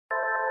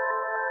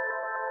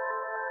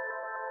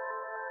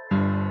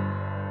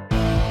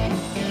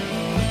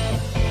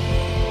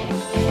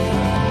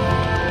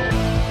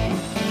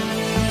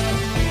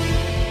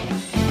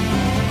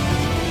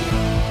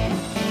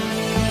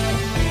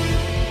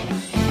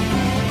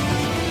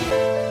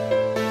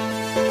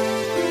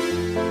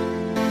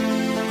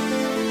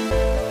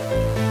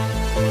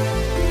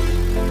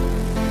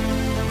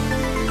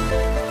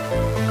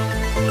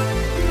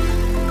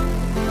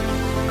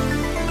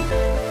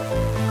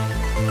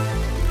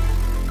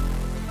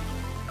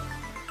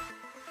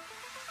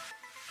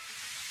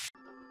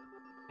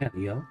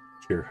Howdy All,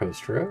 it's your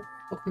host Ro.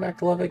 Welcome back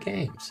to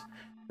LovettGamez.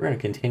 We're going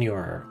to continue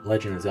our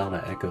Legend of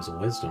Zelda Echoes of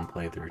Wisdom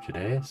playthrough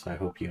today, so I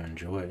hope you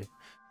enjoy.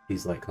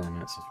 Please like,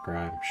 comment,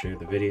 subscribe, share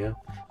the video.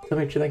 Tell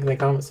me what you think in the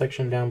comment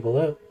section down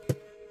below.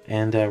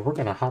 And we're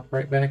going to hop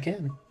right back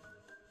in.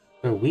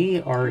 So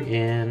we are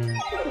in...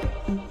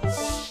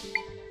 what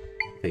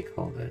they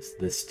call this?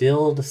 The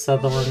Stilled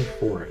Southern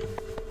Forest.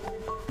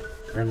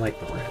 We're in like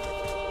the red.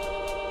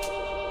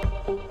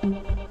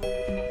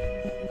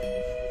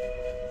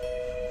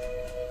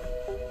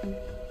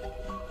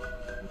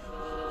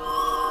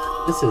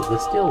 This is the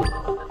Stilled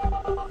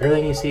World.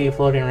 Everything you see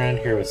floating around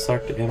here was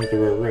sucked in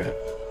through a rift.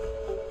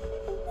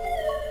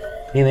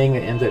 Anything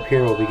that ends up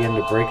here will begin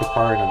to break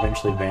apart and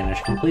eventually vanish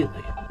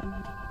completely.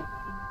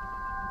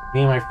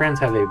 Me and my friends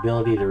have the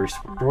ability to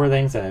restore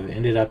things that have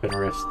ended up in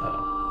rifts,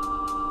 though.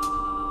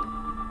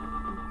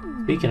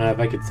 Speaking of,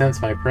 I could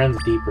sense my friends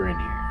deeper in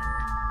here.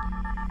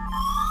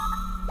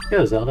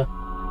 Go, Zelda.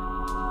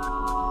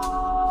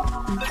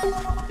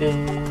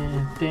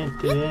 Dun, dun,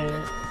 dun.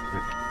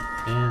 Okay.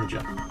 And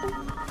jump.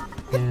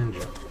 And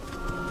jump.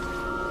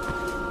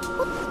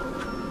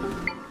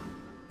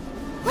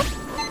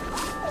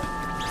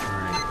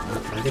 Alright,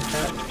 I'll target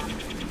that.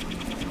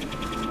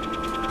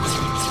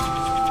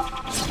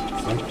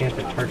 Why can't I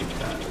target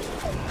that?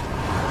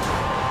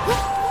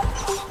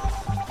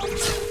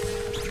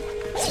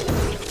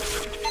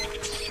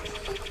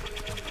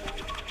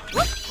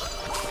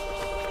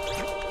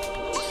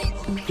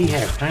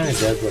 Yeah, it kind of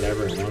does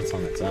whatever it wants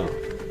on its own.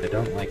 I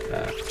don't like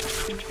that.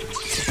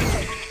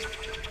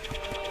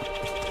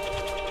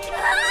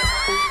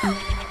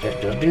 Yeah,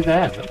 don't do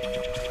that. Or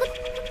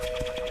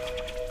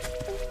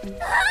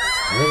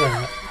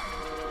that.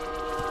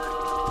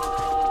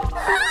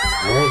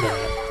 Or that.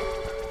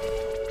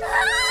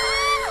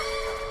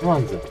 Come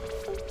on, Zelda.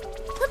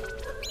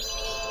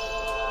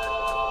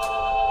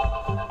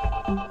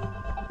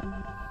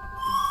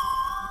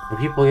 When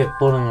people get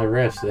pulled in the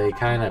rifts, they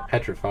kind of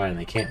petrify and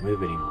they can't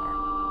move anymore.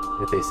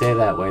 If they stay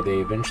that way, they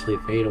eventually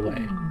fade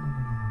away.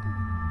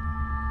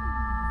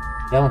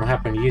 That won't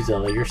happen to you,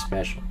 Zelda. You're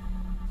special.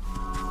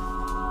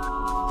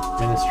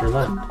 Minister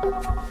left.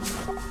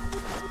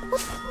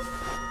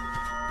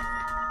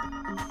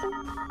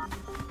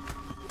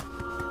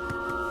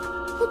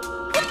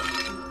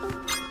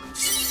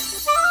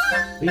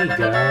 We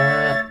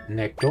got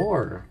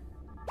Nectar.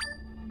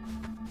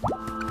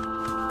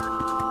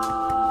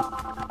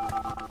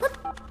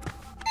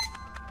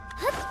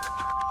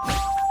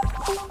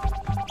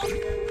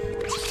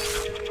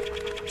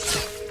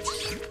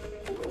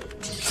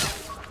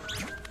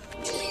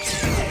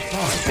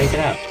 Take it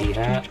out,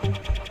 T-Hat.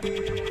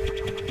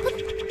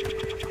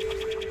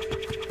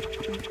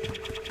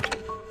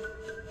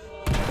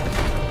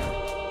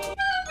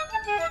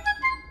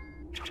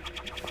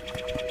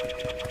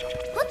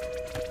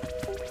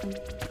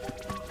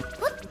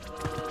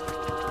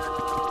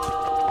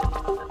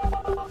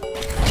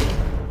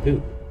 Ooh.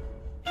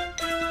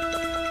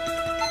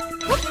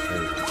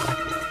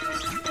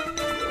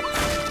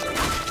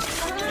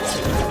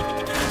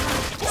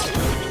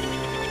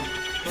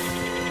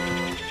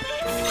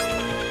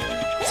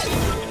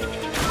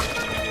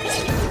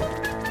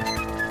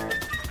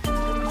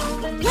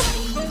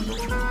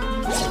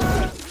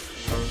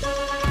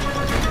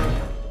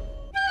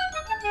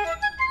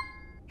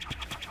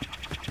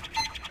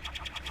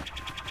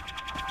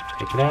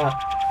 Take it out.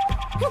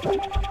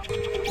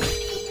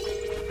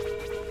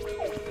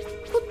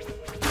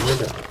 Here we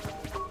go.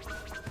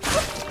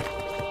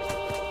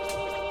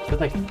 Feel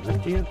like I can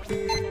lift you?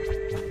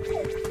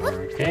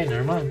 Okay,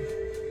 never mind.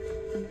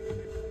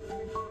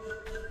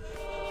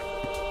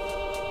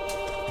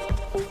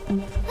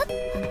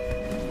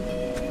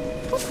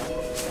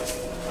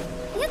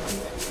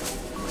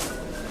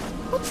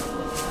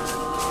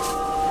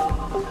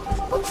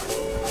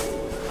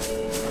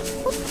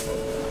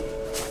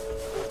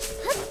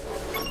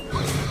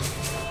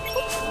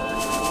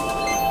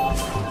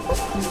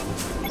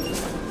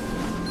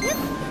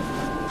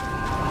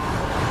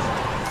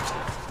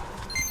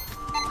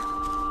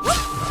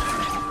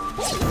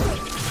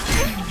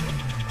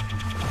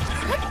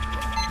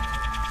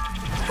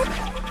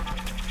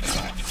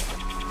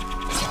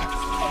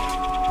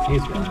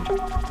 He's gone.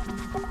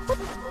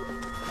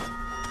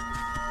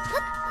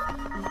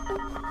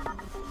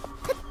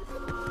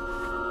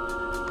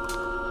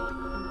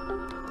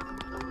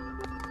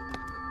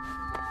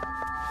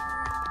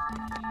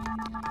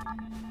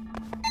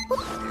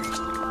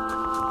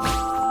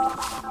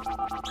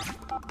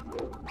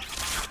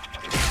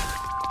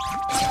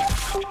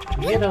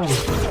 Get him!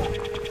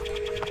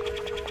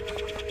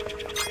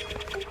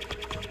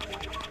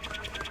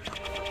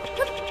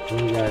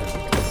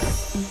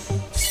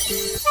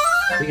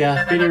 We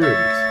got 50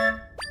 rubies.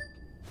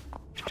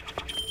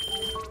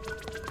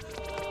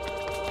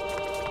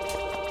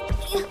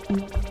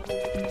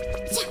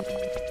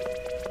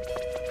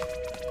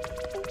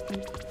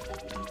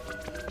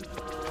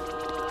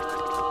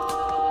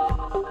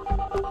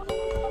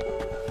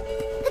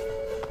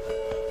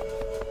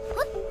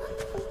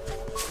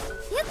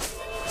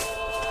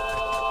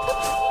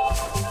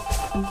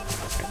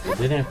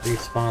 didn't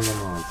respawn the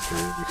monster,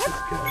 which is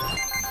good.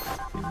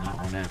 Do not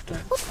want to have to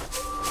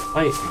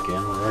fight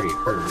again, we're already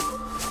hurt.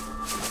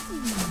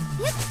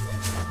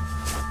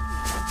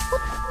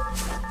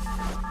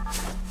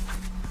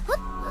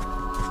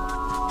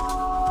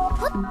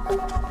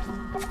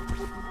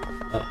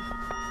 Oh,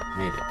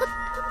 made it.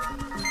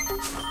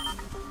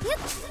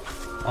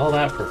 All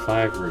that for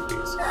 5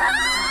 rupees.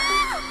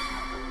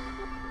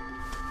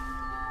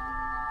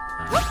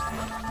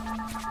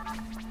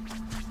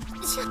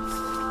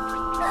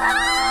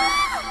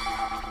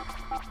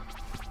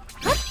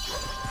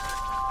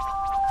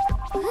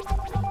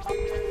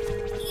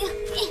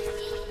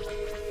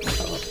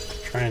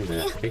 Trying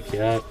to pick you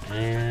up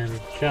and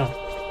jump.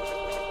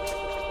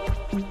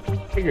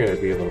 Figured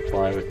I'd be able to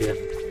fly with you.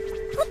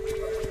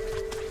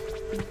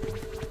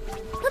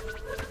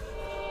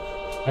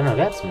 Oh no,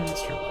 that's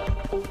Minister Left.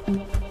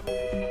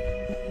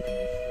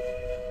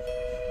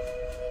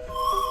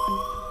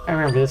 I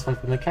remember this one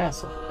from the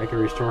castle. I could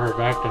restore her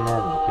back to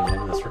normal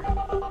in this room.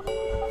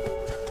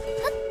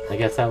 I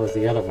guess that was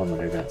the other one that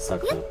I got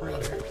sucked up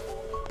earlier.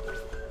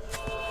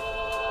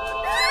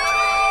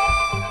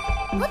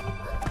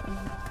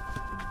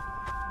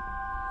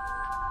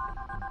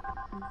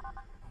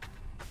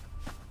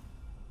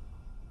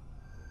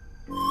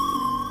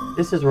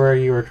 This is where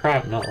you were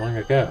trapped not long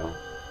ago.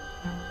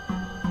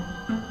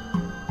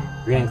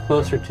 We're getting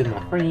closer to my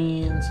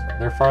friends.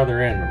 They're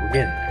farther in, but we're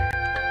getting there.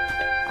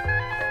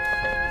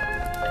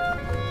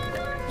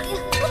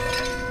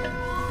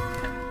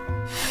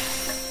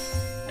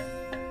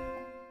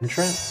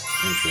 Entrance.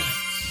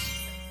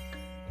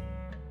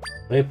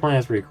 Waypoint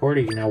has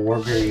recorded. You can now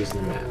warp here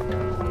using the map.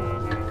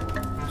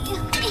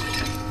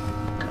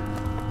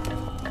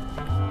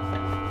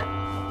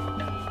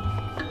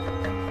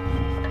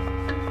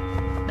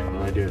 What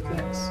do I do with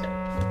this?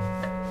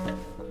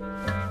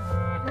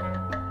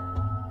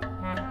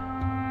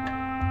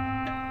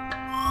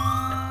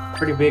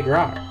 Pretty big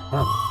rock.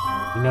 Huh.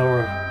 You know,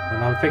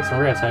 when I'm fixing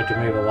rifts, I have to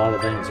move a lot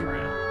of things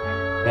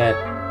around. Bet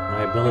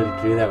my ability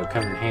to do that would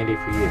come in handy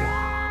for you.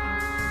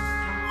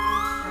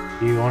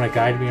 If you want to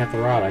guide me with the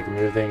rod, I can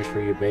move things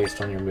for you based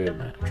on your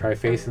movement. Try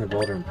facing the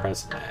boulder and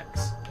press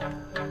X.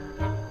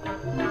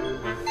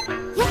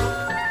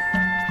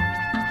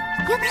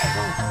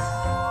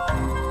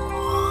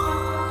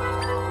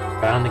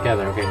 Bound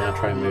together. Okay, now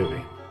try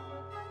moving.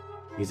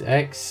 Use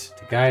X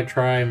to guide,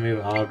 try,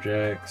 move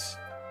objects.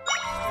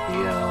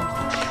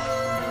 Yeah.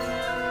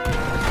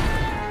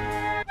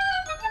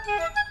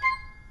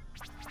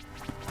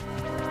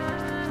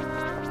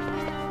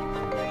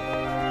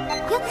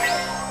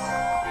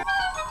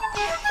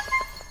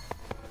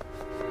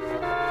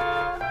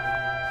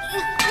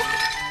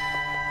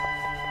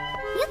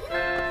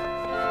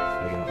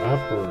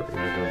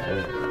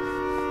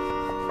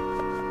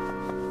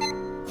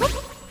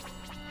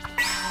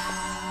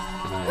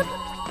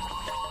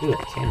 Ooh, I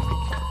can pick.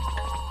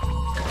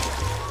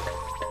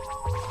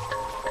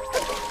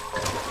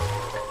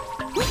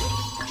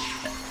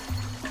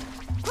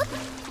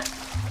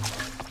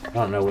 I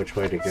don't know which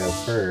way to go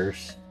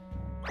first.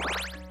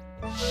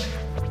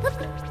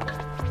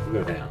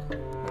 We'll go down.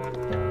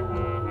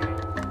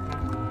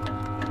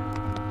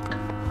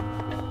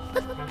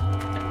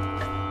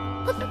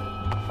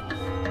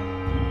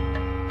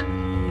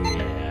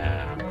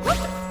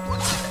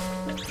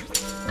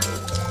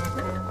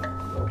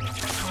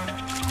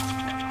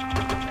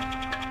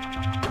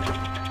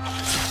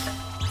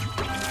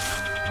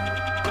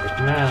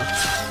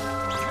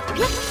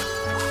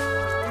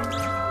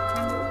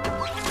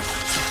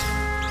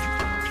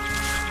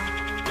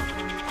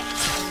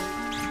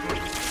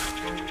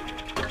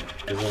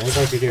 Doesn't look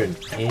like you're doing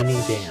any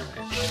damage.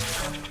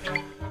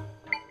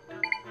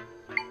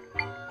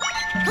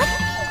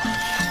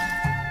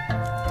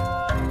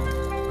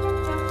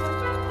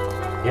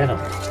 Get him.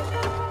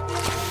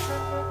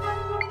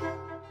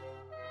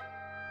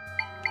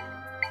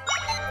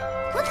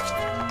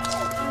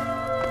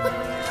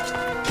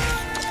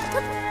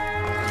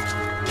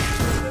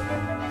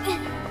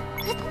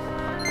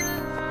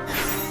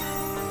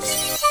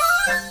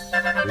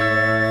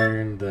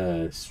 Learn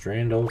the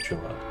Strand Ultra.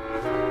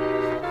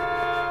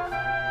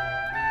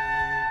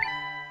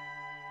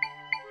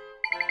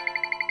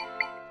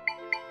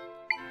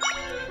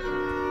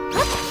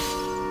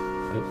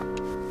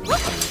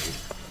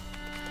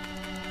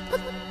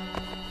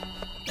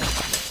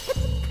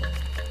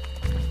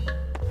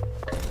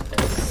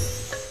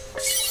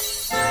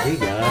 We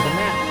got a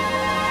map.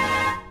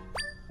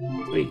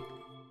 Sweet.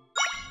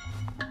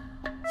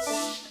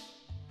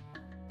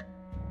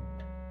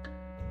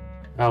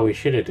 Oh, we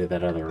should have did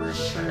that other room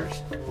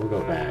first. We'll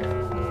go back.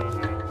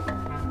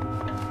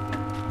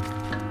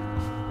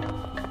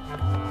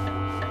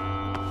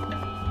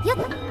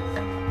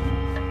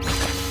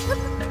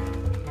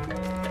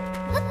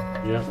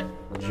 Jump,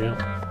 jump.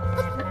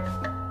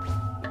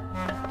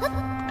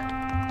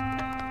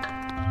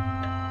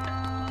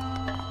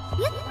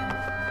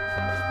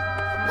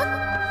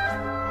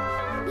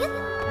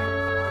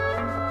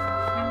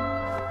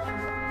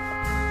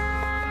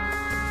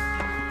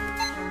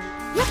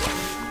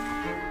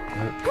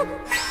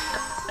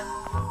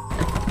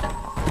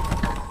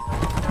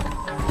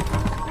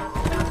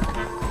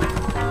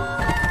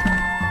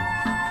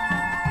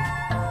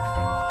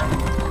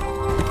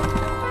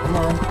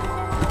 on.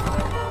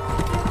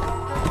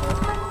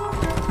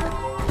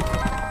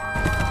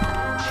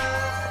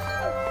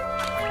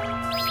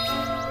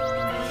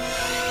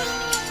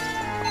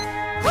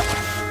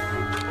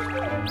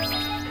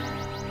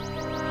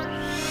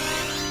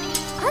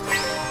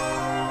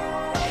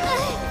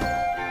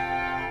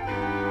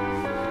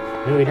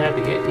 Knew we'd have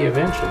to get you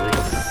eventually.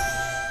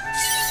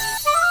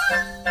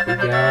 We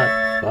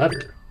got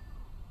butter.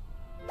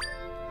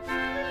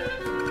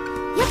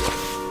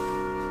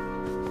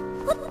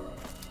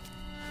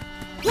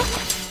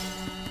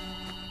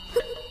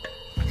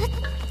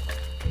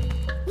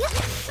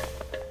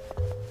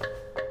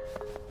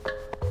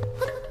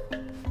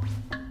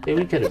 See,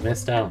 we could have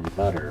missed out on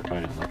butter if I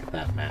didn't look at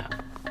that map.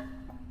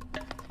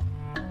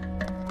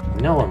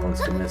 No one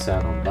wants to miss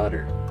out on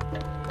butter.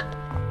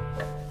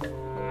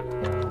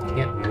 I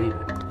can't believe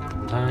it.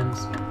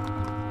 Sometimes,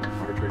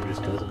 Margarine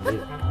just doesn't do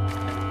it.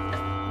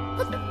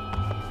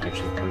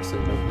 Actually, first it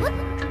doesn't like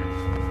Margarine.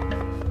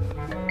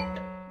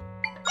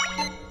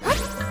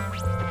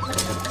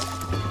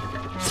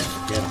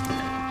 Get him.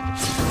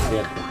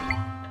 Get him.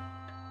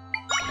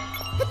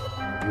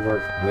 You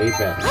work way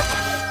better.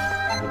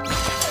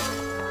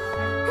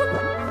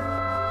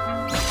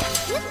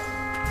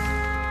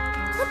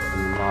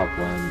 Mob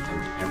blend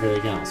and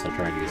everything else I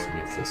tried to use to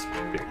make this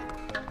bigger.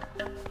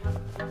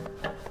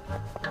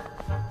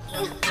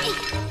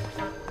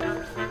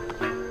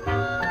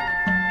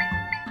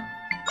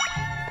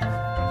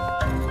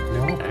 You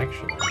know what,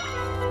 actually?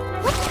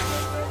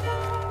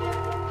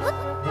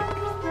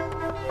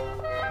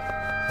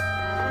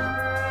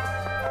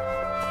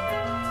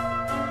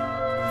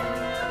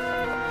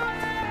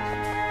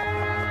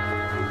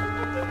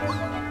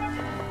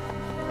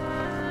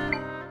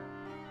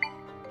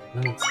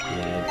 Let's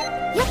get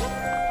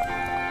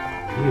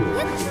you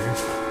over here.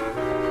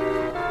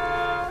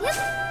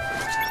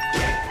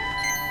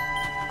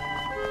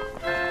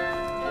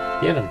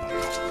 Get him.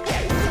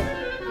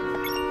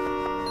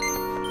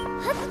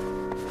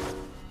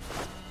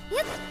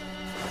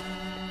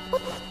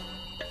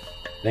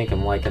 I think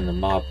I'm liking the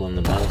Moblin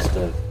the most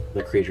of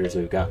the creatures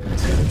we've gotten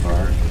so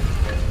far.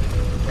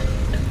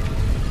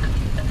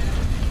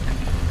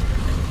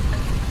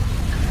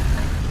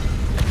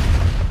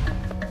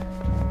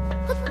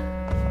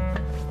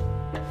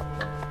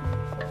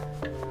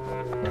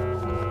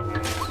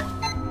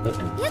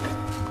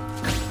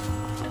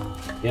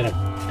 Get him.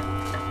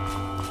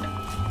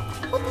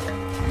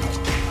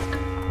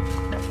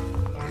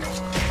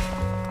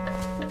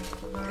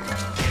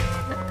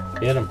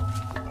 Get him.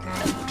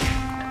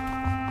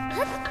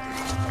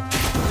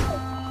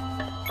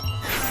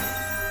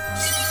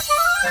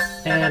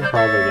 And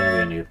probably gonna be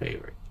a new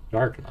favorite.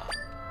 Dark Knot.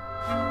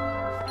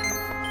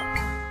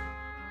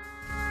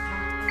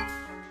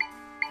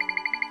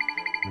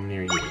 I'm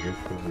near you, you're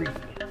 3.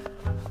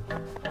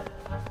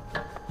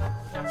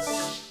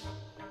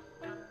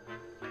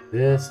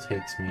 This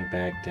takes me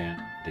back down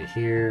to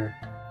here.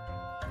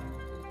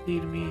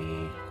 Lead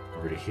me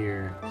over to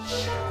here.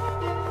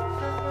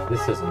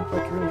 This doesn't look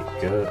like really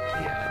good.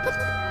 Yeah, it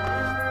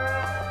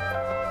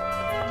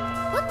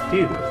doesn't.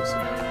 Do those.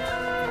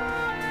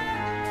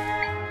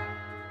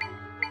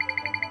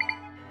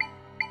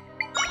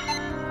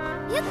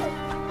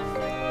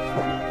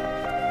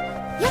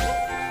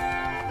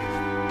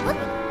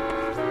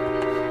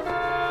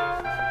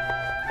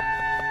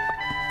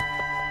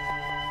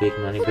 Big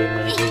money, big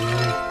money, big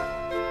money.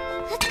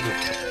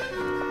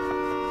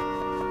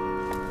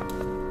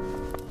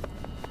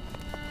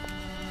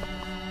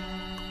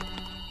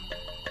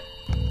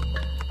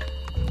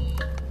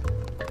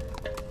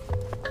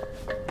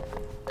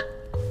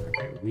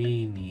 Okay,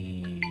 we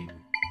need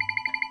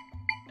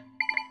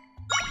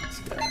this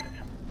guy.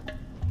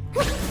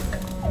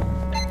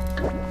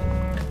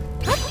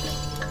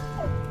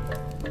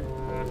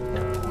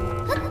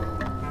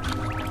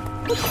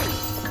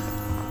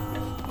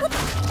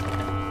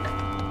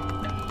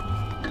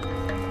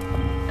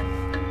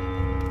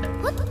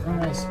 How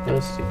am I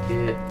supposed to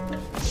get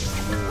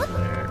over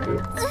there?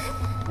 Oop.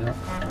 No,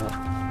 no.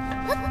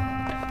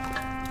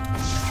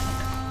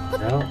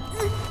 No.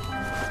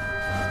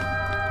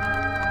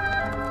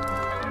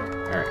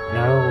 Alright,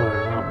 no,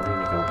 we're not wanting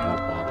to go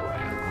up all the way.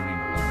 I'm wanting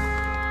to look.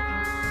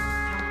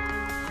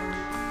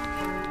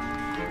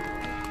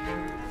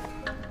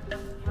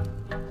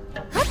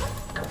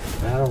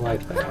 I don't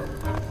like that. I'm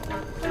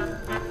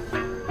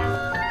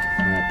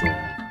gonna have to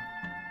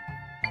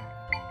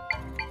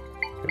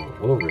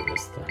go over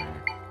this thing.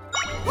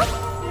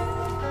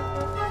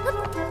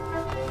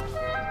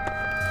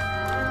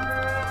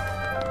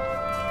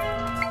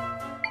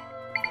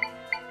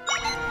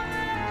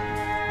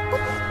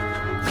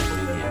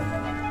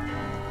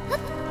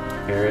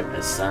 Tear it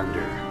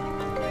asunder.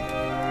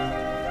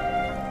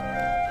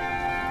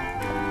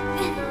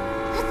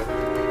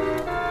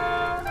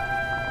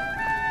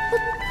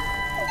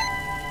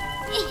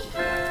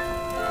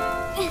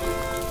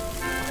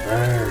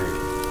 Burn.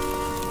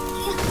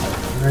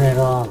 Burn it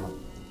all.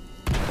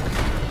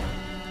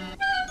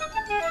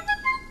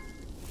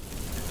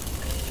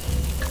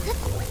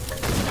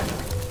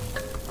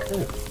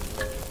 Ooh.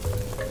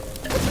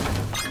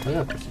 I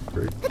got some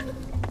fruit.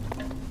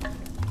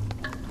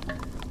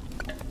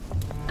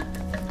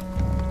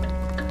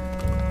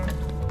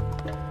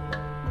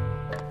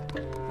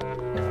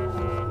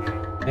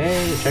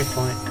 Hey,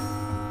 checkpoint.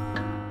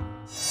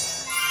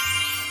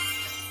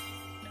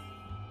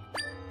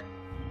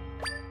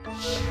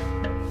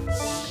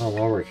 Oh,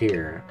 while we're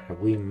here, have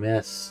we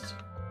missed...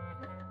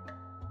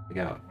 We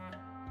got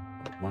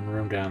one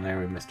room down there,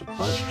 we missed a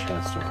bunch of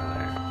chests over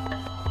there.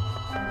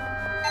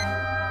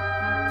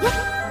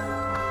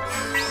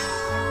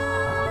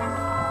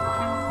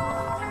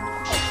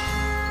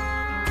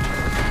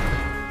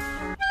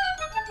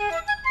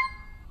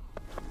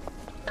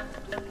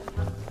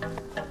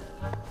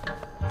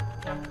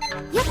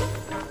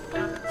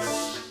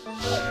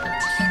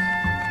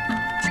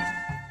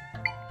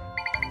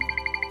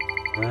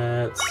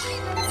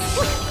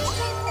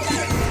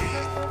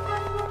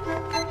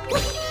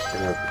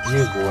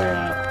 New boy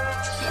out.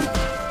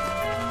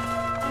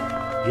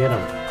 Get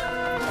him.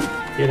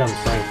 Get him,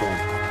 Franklin.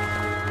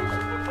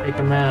 Take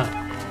him out.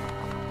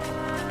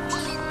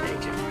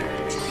 Make him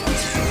pay.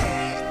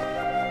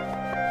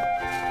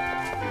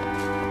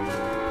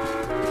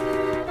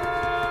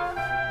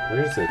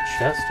 There's a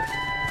chest over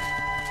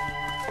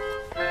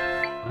there.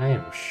 I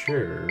am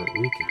sure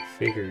we can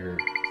figure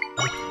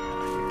something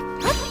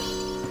out here.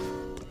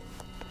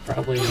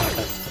 Probably not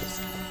that close.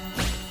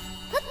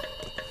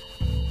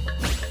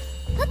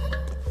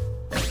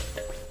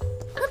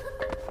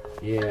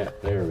 Yeah,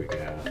 there we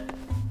go.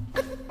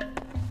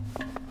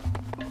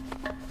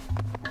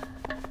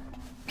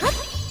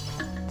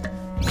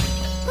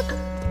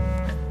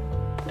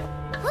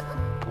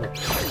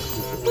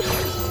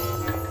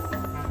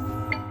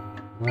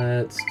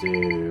 Let's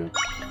do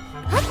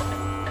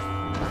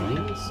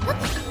these.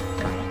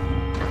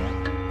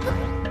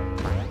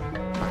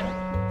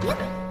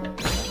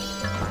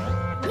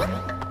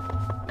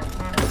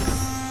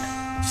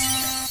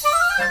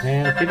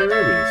 And a few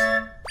rubies.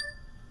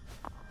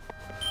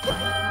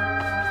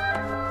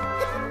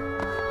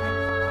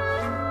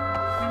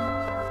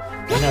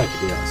 I know it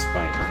could be on a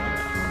spider, but I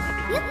don't want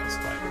to be on a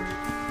spider.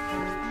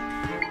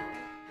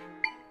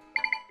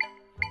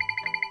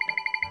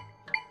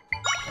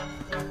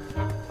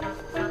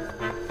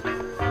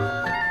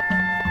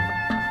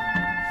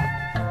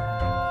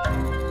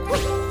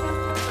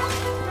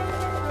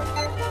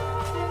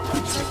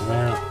 Take him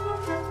out.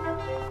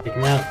 Take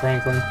him out,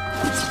 Franklin.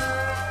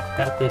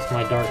 Got this,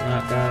 my Dark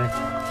Knight guy.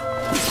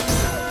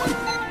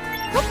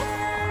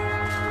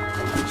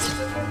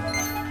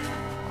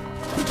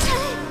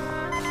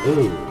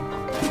 Ooh.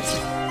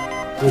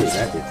 Ooh,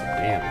 that did some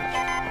damage.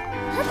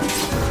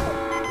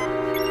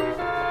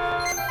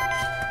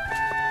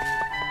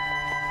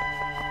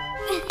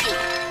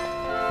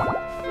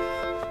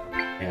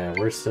 Yeah,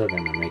 we're still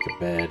gonna make a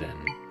bed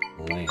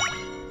and land.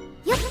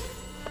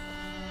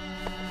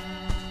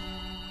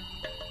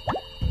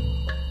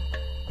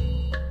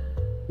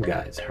 You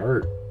guys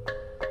hurt.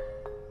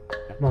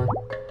 Come on.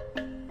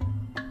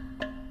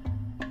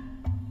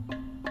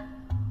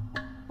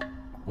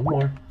 One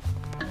more.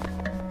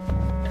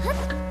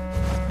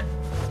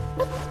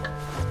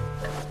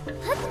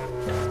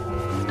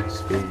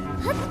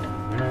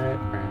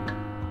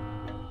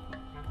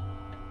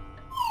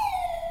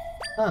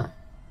 Huh.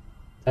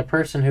 That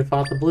person who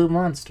fought the blue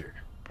monster.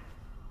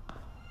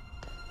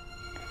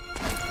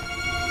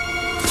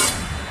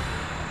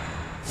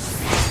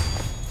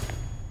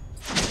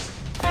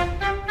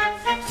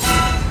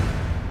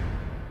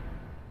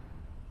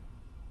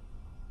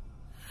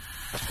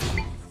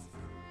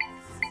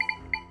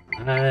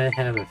 I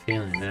have a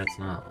feeling that's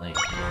not Link.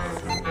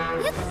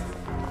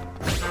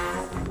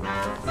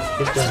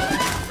 Get going.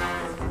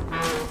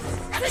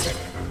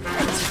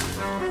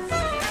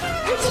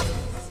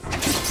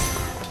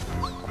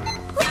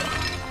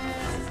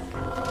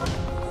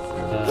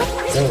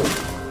 Go.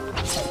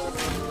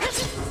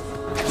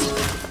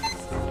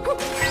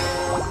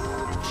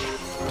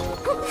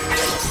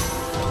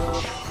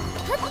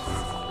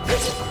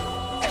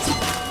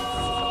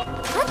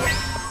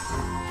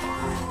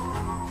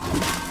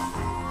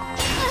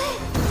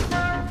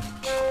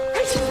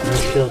 No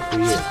shield for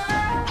you.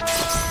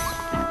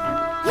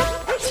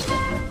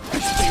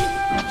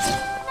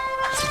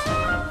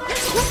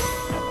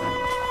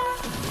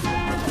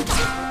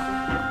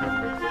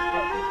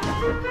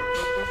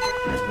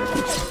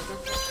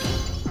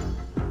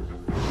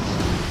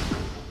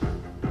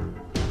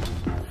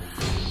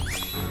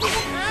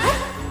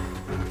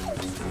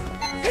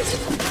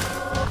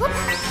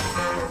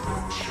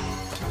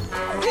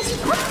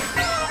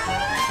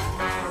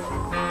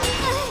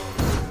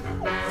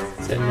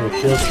 Said no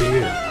shield for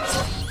you.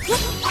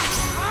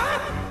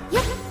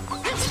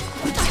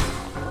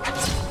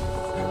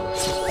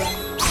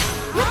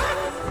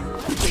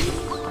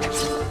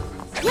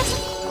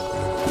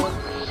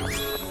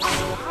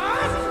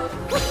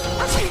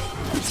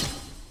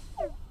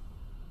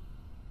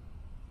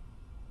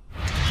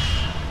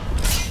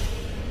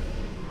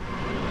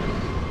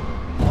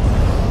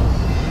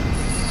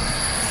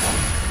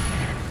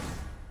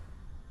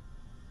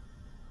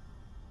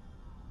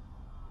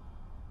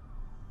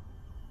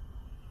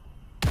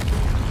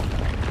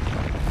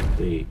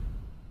 Sweet.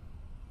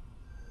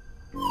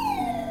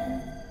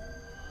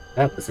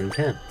 That was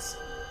intense.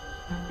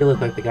 You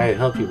look like the guy who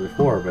helped you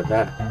before, but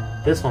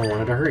this one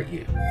wanted to hurt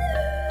you.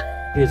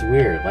 He was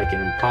weird, like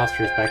an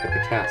imposter's back at the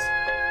castle.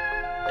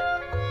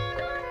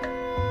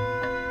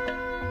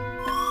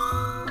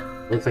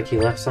 Looks like he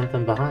left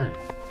something behind.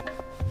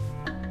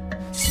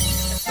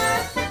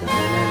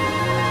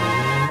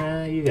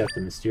 You got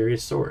the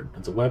mysterious sword.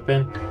 It's a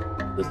weapon.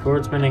 The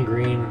swordsman in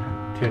green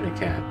tunic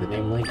hat. The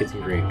name Link is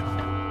engraved on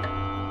it.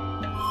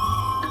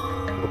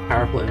 A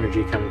powerful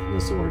energy coming from the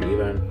sword,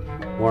 even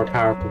more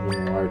powerful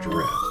than the large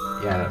rift.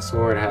 Yeah, that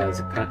sword has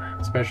a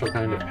special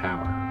kind of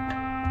power.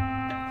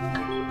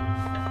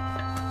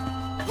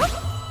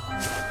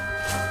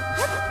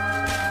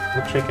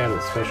 We'll check out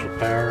its special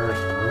powers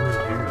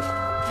momentarily.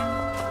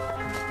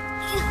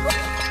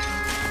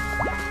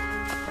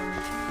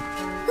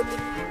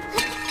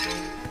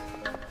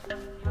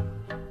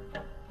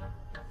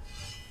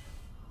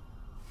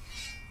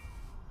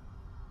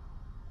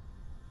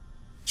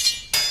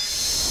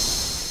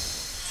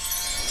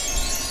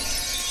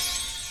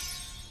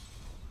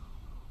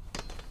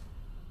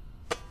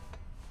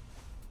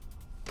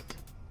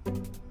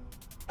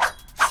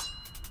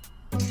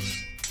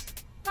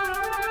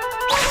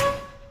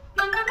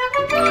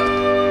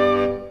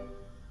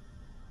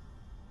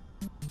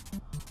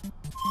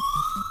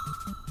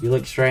 You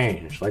look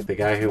strange, like the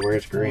guy who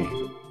wears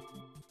green.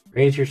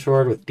 Raise your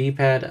sword with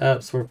D-pad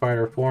up, sword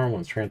fighter form.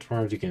 Once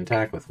transforms, you can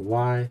attack with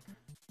Y.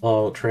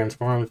 While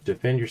transforms,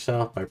 defend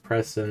yourself by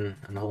pressing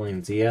and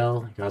holding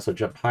ZL. You can also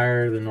jump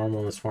higher than normal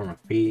in this form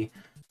of B.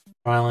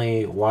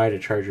 Finally, Y to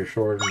charge your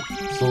sword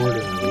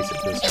and release it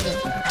for a spin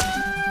attack.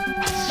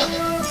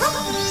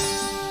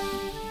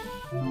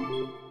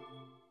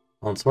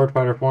 On sword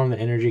fighter form, the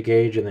energy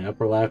gauge in the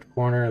upper left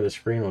corner of the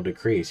screen will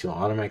decrease. You'll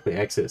automatically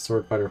exit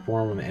sword fighter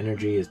form when the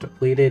energy is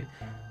depleted.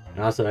 You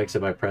can also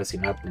exit by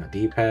pressing up on the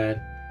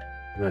D-pad.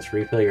 You must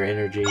refill your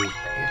energy.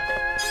 Yeah.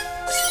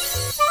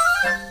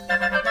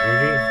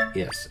 Energy?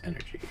 Yes,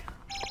 energy.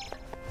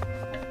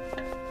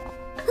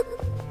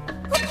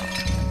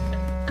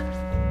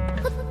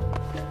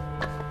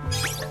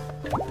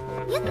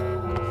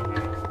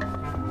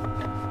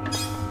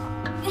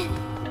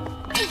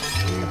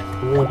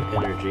 Full of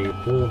energy,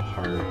 full of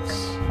hearts,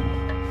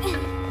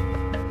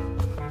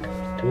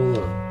 full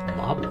of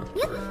moblin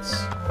hearts.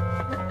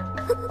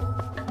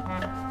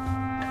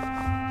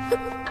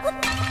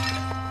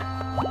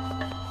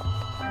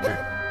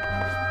 Right.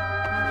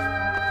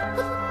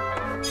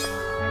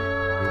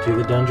 Into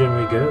the dungeon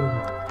we go.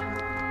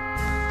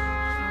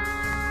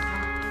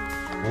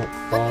 Don't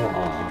fall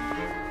off.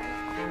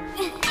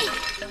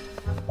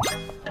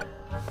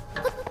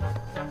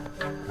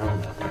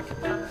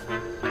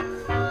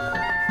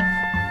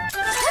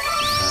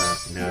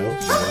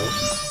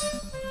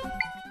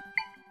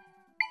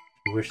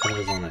 I wish that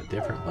was on a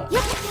different button.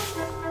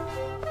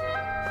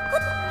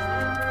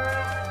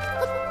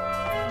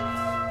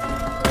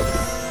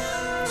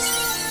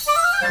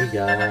 We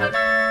got a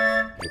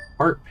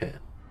heart pin.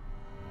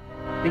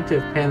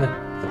 Distinctive pin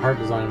that the heart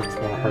design makes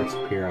more hearts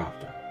appear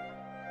often.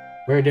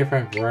 Very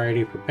different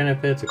variety for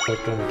benefits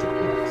equipped on with the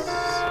plus.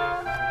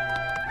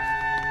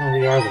 Well,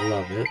 we are the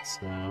Lovett,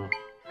 so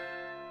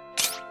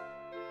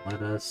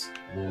let us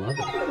love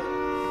it.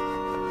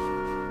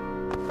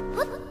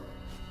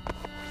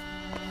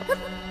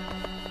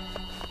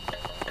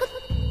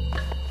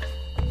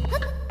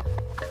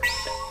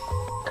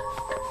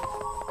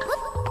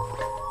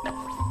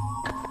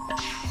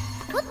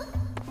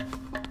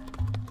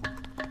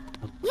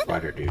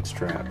 Spider dude's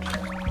trapped.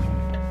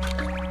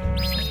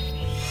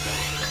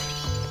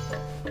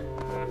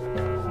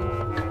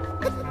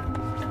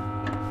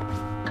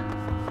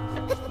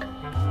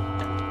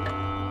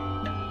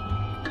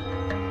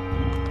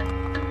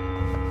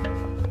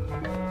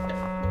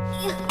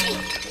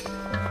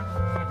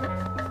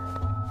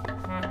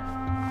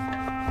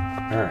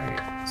 Alright,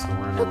 so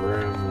we're in a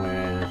room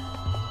with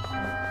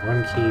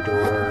one key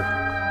door,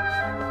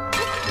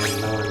 one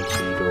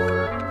non-key door,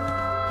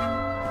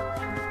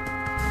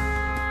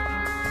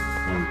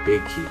 one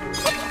big key door.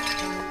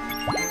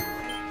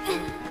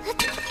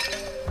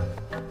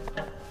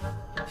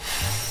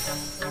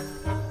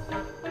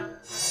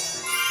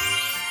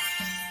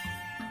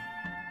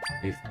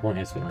 Save point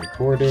has been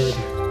recorded.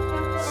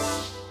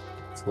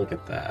 Let's look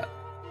at that.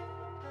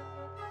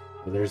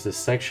 Well, there's this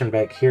section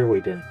back here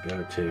we didn't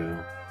go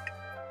to.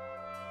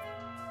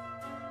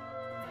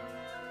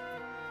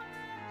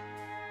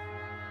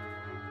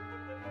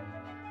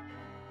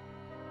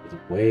 It's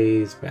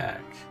ways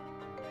back.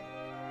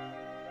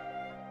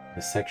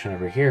 This section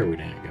over here we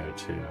didn't go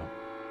to.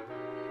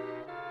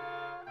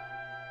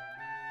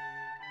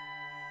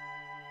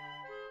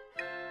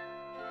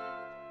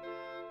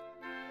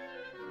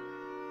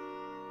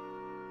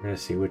 We're gonna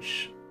see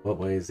what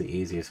way is the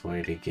easiest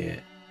way to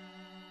get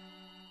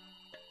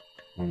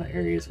one of the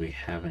areas we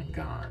haven't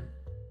gone.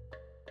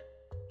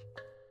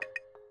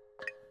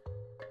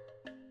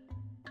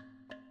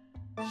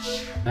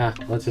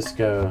 Let's just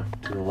go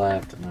to the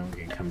left and then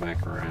we can come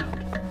back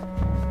around.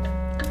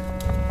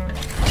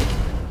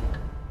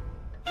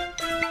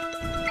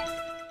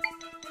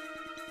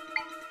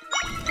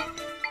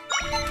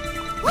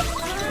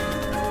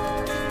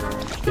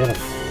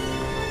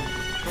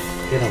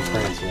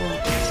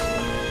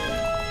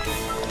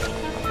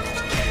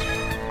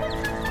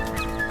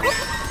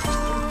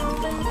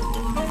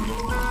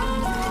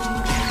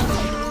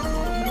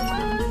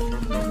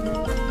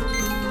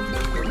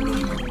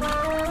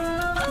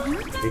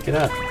 Pick it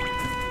up.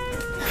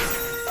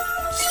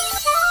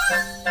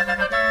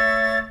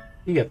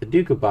 You got the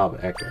Duke of Bob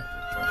Echo.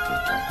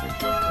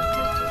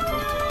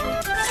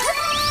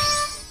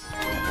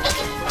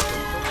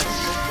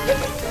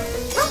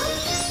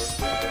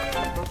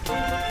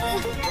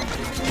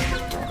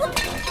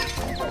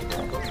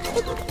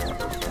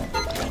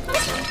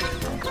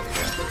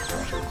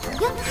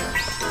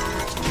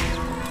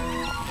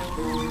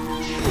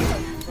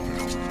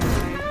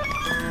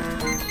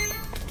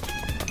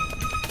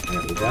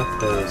 Alright, we got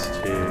those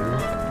two.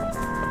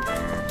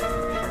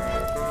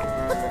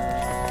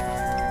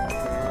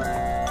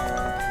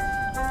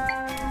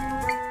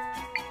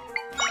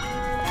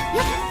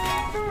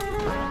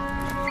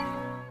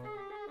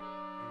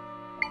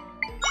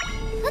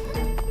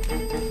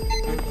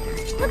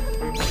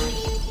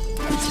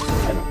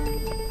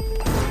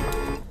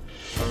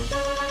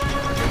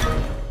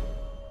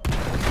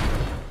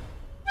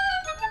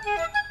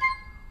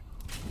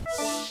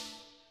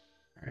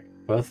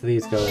 Both of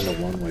these go into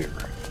one-way room.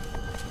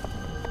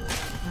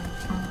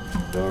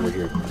 Go over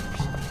here first.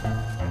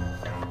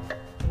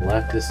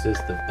 Leftist is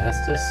the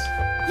bestest.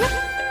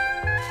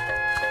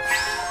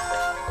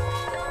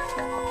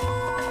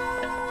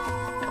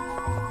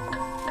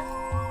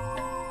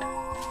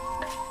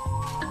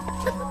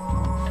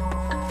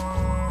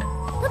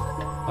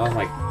 Oh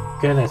my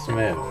goodness,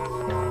 move.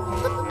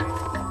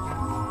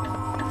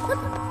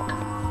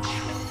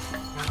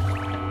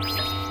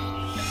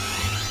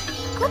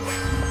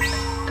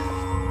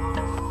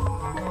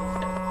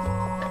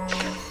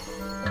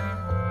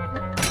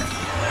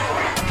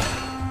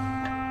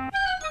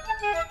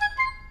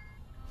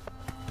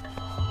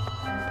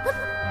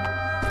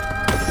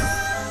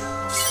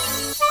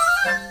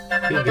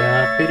 We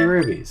got Pity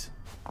Rubies.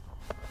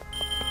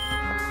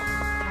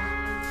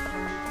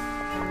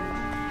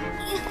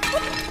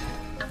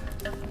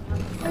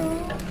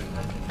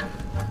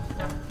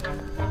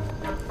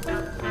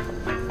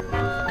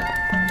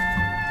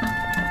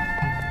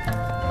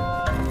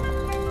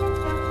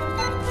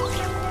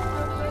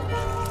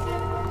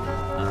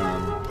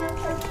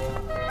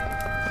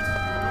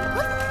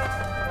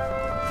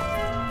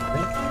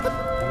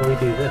 How do we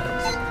do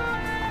this?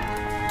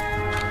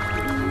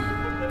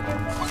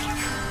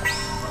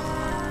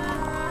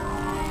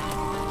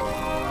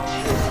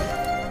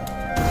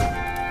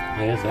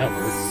 Yes, that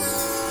works.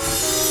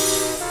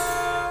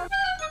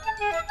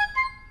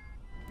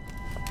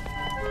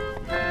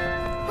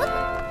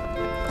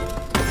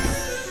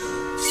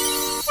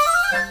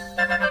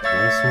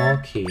 Got a small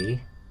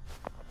key.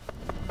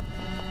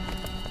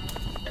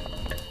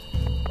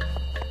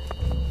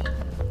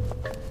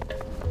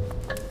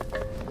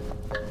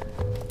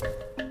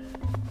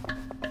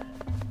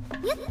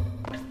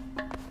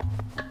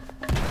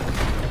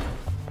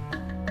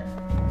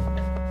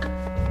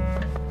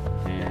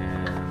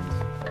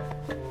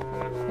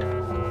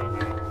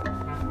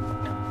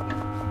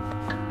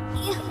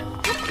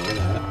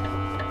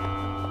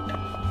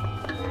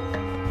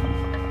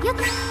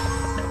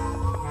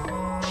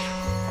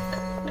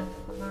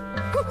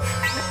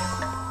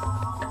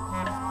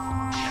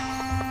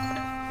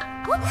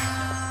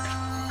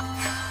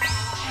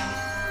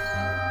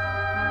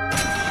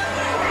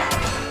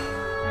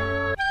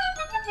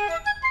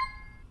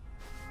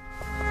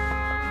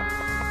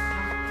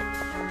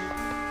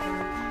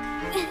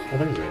 Oh,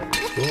 there's a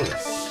door.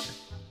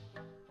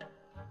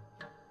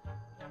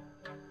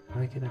 How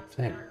do I get up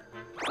there?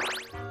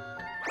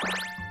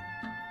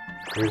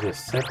 There's a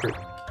separate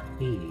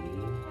key.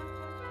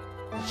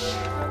 Looks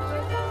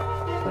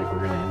like we're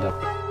gonna end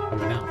up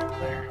coming out from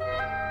there.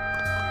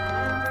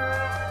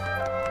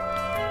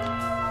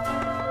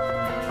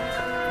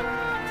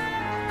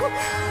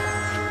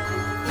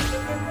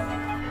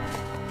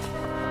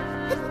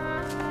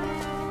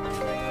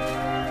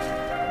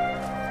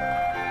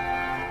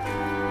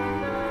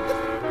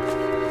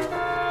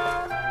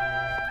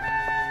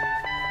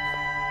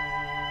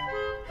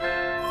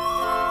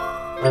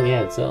 Oh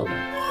yeah, it's Zelda.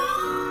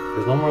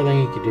 There's one more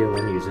thing you can do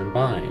when using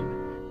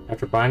bind.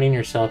 After binding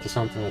yourself to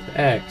something with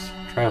X,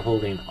 try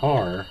holding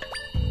R.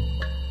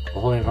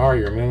 While holding R,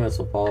 your movements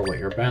will follow what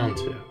you're bound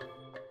to.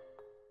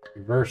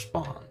 Reverse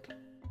bond.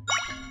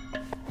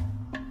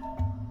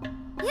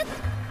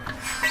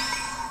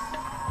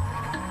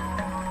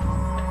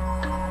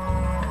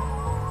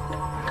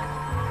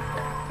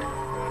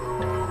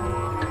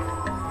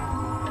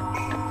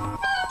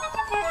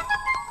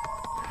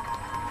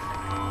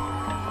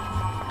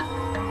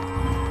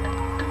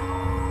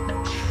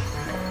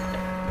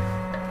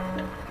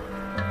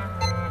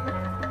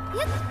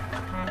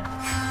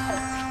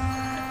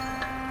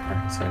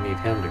 So I need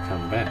him to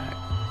come back.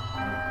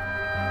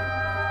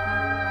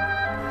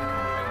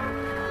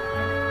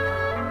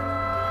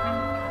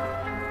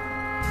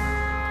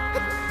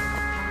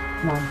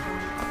 Come on.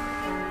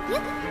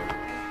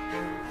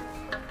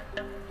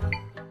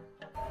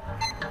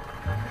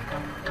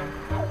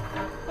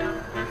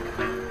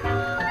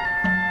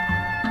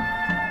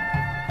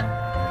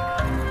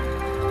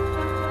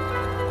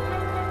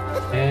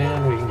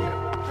 And we can go.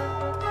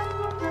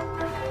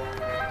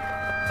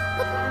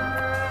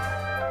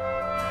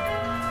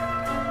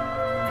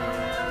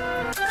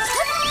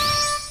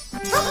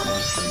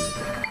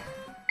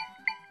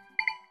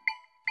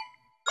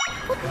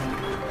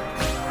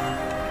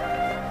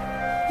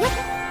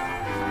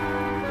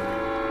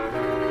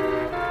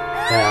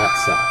 That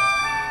sucked.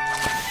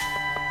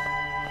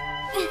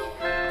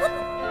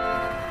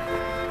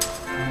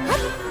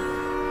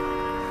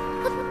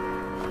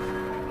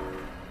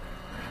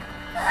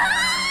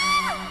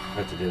 I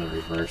have to do the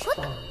reverse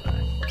bomb back.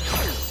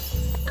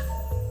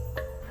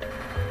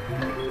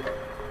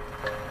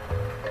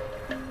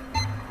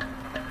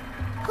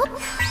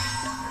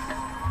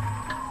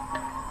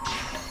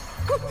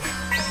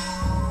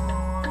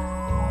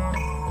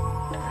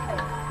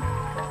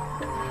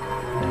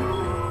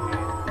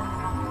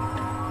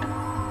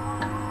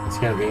 It's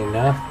gonna be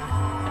enough.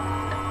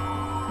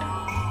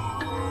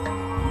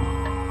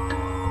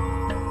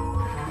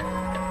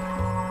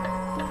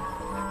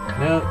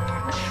 Nope.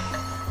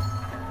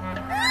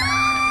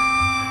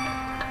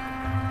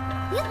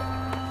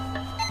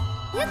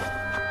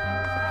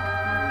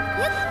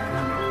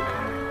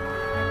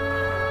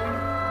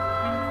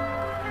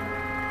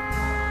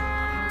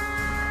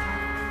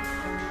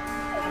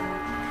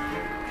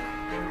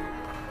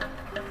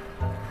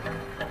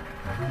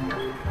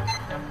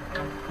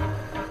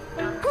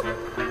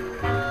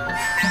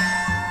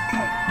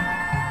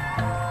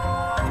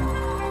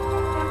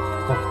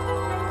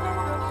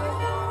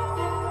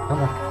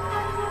 Come on.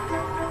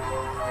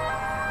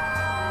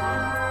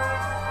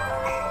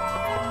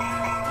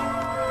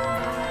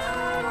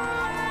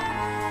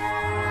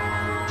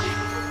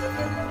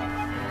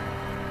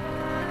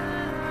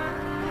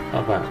 How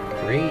about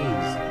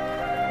freeze?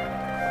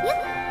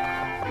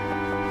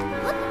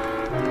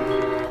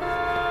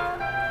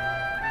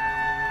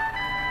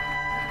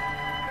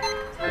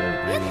 So I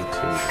need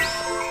to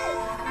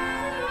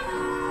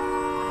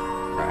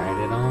ride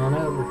it on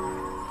over.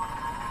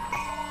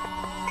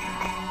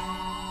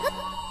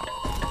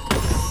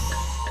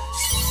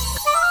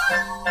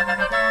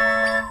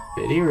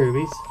 Bitty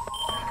rubies.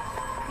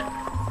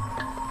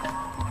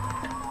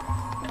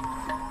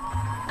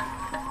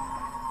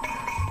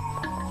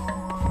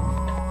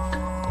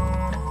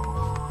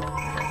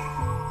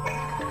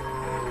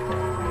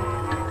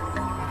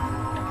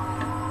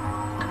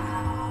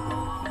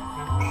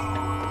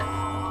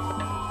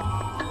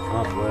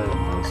 Not what I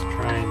was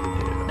trying to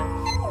do.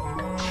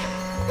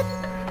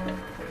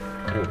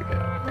 There we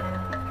go.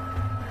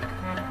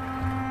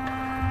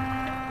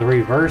 The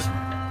reverse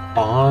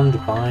bind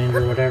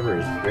or whatever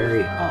is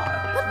very odd.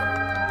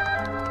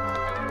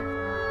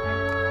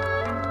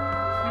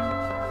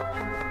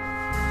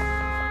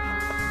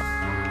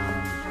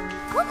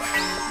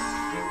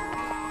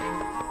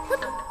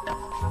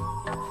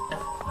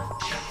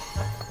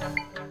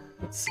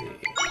 Let's see.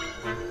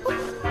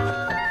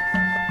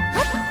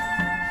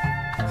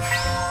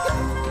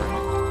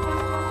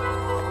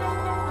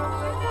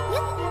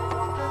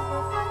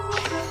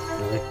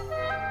 Really?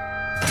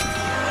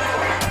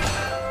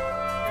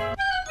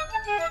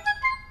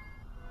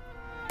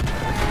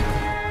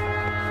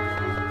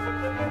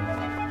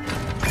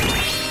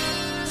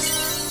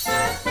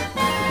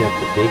 Got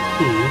the big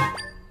key.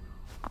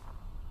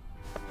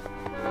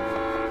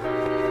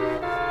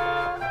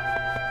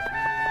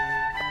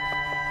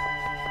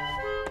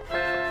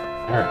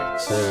 Alright,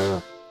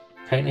 so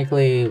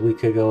technically we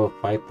could go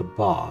fight the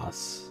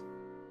boss,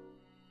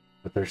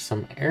 but there's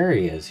some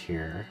areas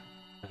here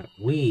that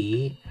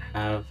we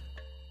have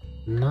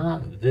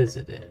not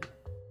visited.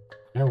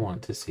 I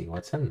want to see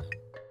what's in them.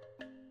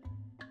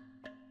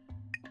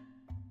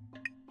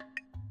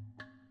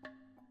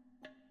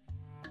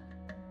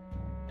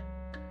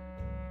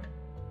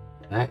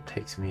 That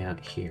takes me out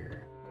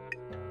here.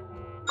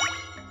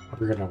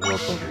 We're gonna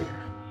warp over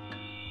here.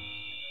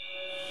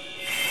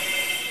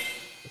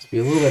 Let's be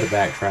a little bit of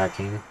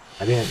backtracking.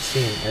 I didn't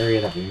see an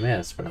area that we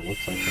missed, but it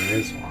looks like there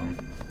is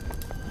one.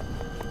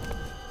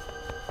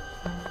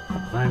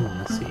 I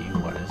want to see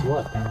what is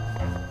what.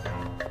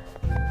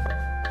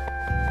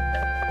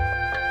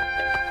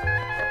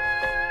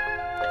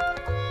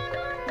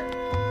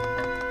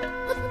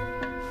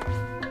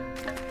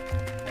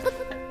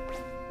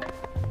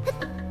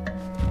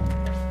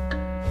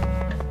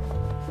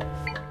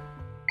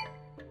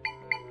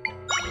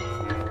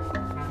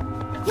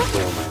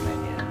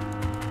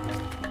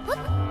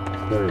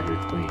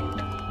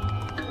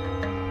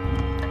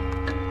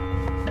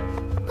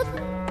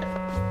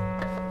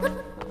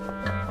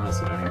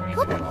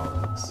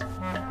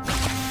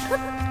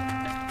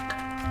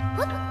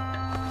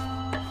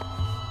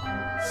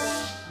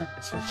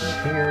 So from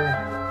here,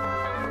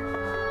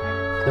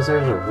 because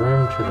there's a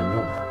room to the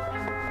north.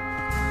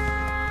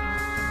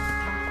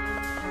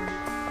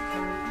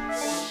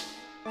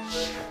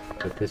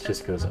 But this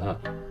just goes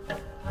up.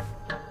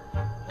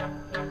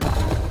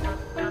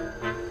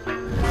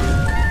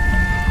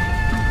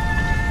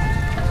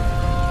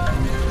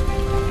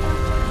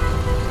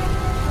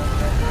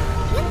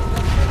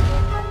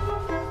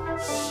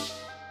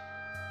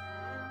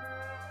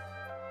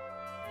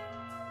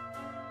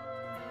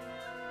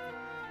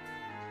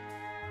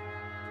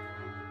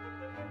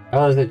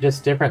 Oh, is it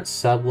just different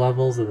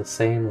sub-levels of the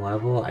same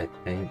level? I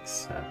think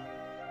so.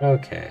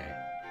 Okay.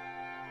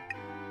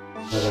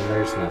 Well, then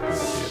there's nothing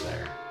to do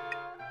there.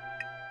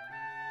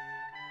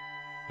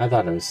 I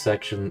thought it was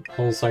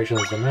whole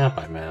sections of the map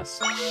I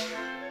missed.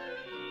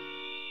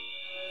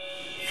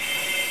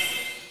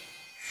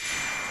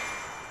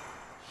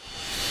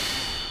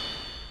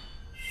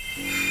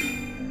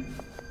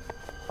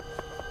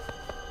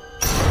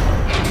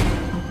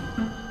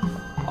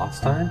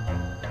 Lost time?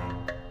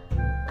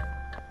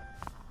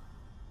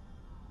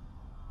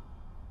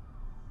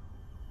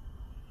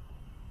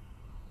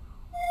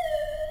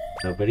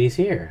 Nobody's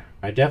here.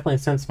 I definitely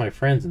sensed my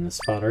friends in this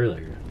spot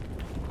earlier.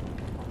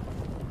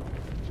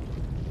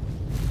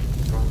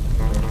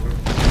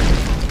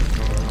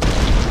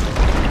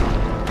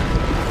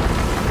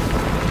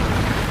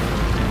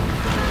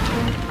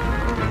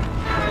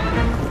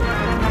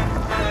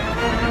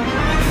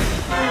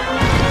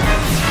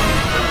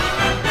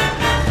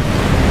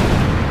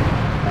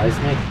 Eyes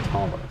make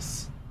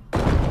Thomas.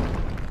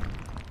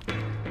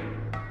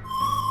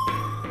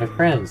 My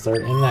friends, they're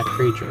in that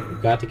creature.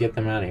 We've got to get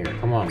them out of here.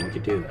 Come on, we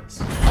can do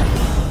this.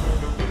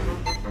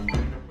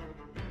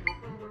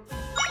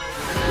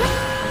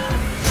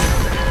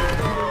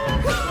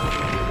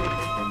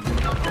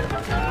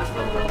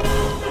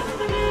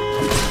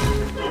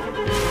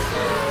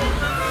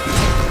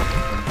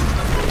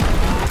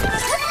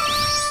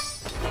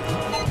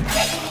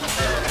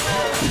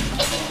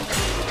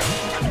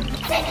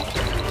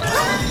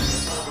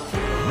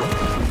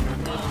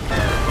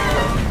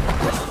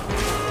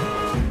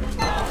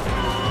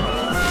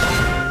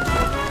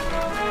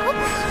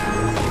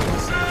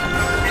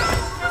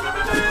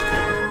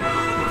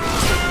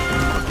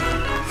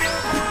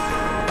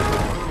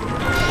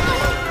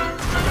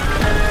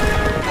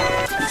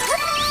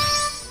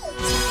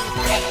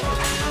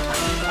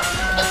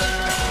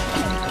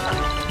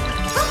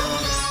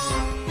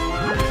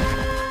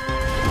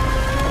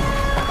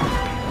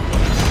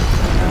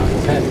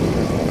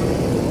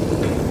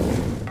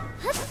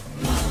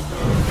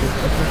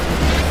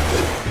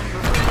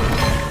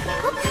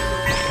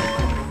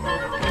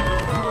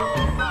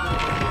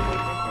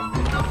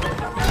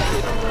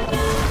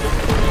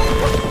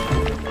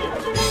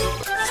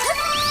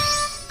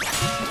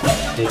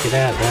 Take it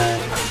out, guy.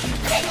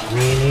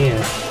 Me and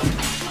you.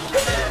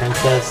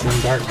 Princess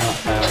and Dark Knot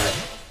power.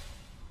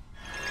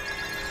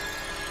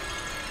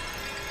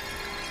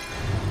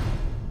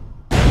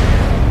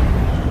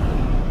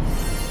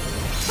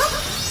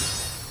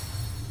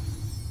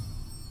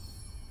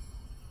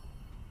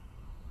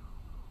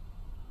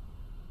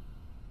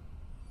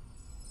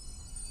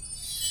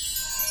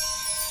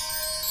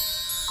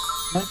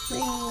 My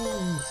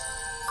friends!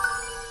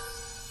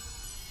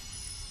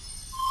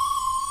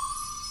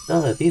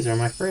 Zelda, these are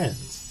my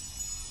friends.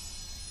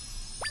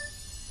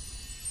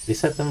 We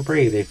set them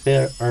free.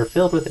 They are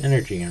filled with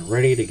energy and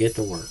ready to get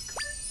to work.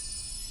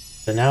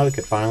 So now we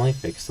could finally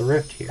fix the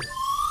rift here.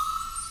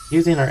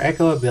 Using our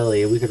Echo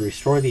ability, we could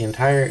restore the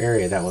entire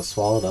area that was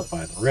swallowed up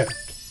by the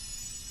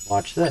rift.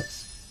 Watch this.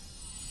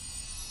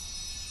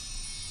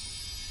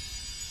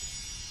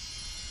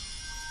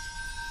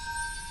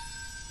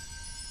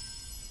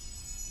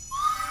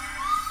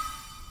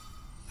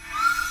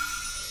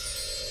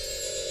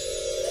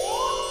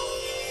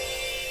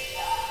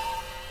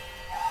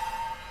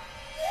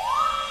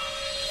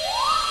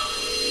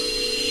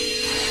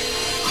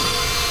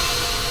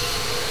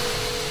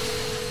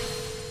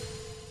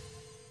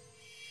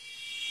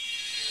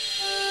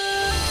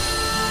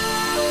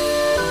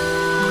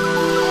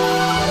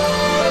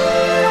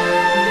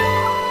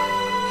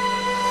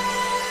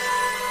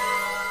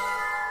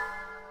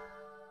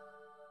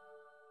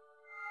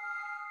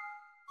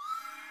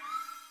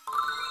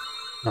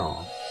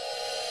 Aw.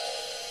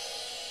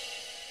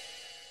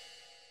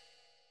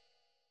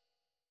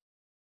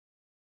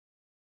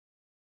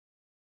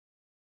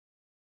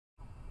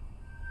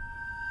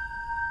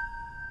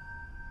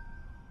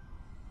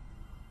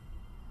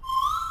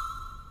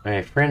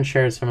 My friend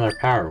shared similar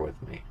power with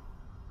me.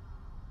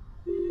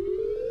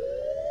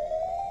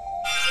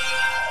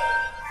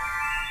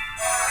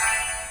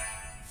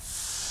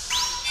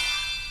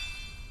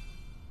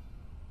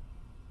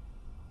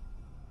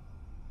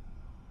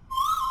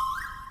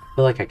 I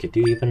feel like I could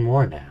do even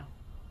more now.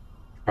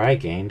 I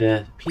gained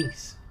a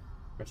piece.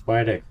 That's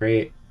why to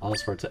create all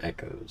sorts of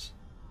echoes.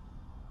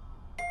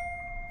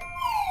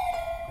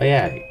 But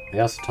yeah, they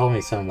also told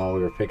me something while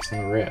we were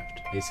fixing the rift.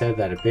 They said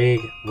that a big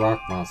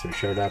rock monster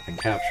showed up and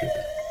captured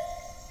them.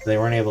 They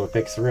weren't able to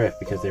fix the rift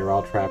because they were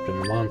all trapped in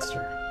the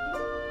monster.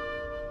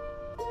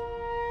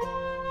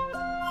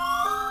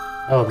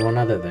 Oh, and one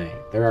other thing.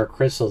 There are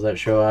crystals that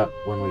show up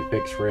when we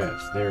fix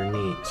rifts. They're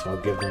neat, so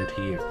I'll give them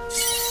to you.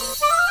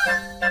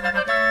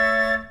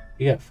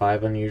 You got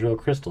 5 unusual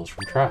crystals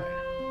from Try.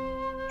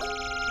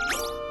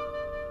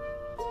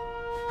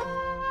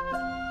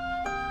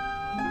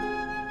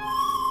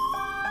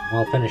 I'm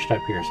all finished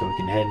up here, so we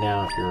can head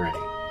now if you're ready.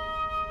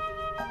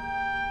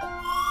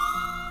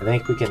 I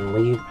think we can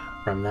leave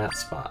from that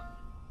spot.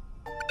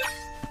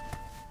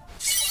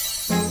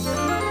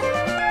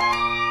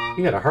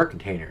 You got a heart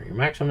container. Your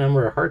maximum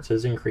number of hearts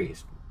has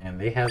increased, and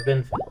they have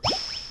been filled.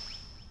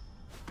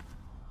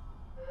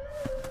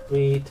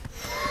 Sweet.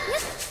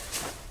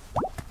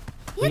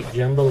 Sweet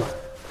jambalaya.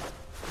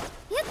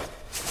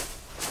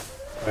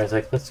 I was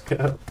like, let's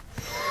go.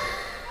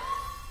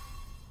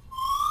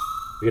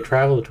 We could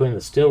travel between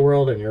the still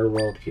world and your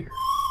world here.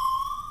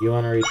 You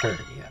want to return?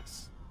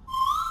 Yes.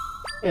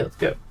 Hey, let's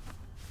go.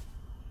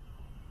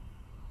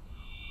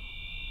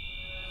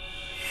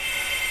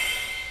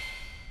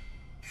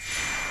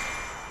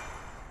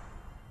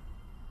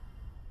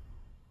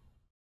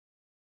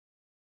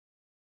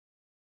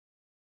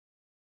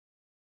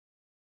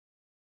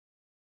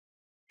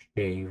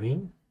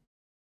 Shaving.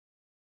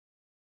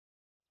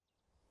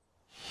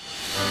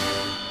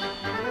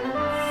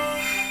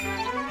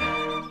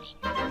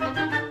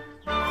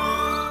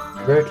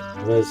 Rick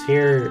was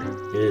here,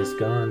 is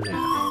gone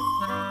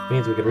now.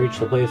 Means we could reach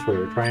the place where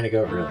we were trying to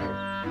go earlier.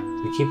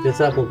 If we keep this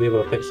up, we'll be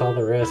able to fix all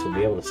the rest. We'll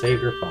be able to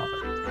save your father.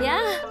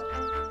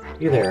 Yeah.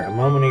 You there, a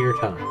moment of your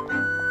time.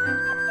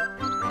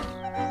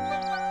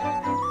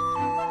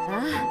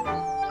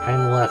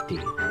 I'm Lefty,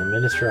 the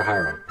Minister of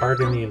Hyrule.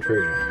 Pardon the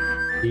intrusion.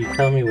 Can you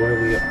tell me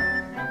where we are?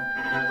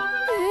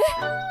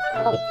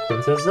 Oh,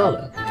 Princess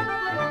Zelda.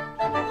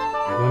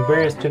 I'm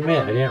embarrassed to admit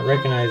I didn't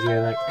recognize you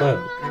in that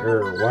cloak.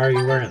 Why are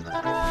you wearing that?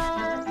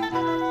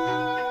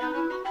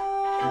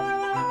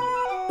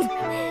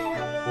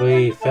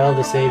 We failed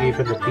to save you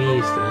from the beast,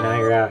 and now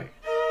you're out.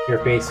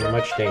 You're facing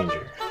much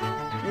danger.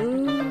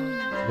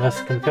 I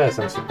must confess,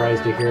 I'm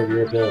surprised to hear of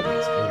your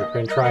abilities. And your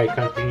friend Tri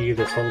accompanied you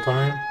this whole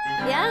time?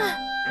 Yeah.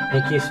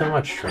 Thank you so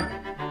much, Tri.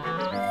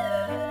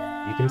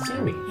 You can see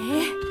me.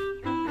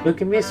 Who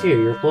can miss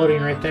you? You're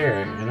floating right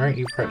there, and aren't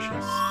you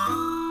precious?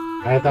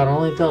 I thought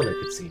only Zelda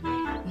could see me.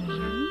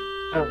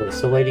 Oh,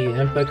 so Lady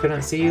Impa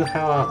couldn't see you?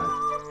 How odd.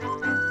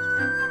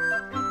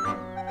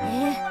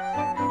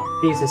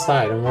 These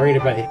aside, I'm worried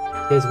about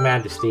His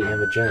Majesty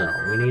and the General.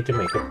 We need to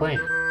make a plan.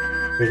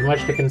 There's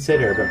much to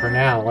consider, but for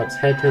now, let's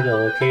head to the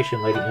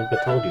location Lady Impa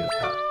told you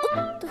about.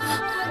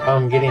 Oh,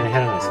 I'm getting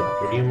ahead of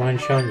myself. Would you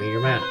mind showing me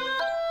your map?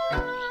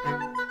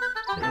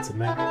 It's a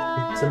map.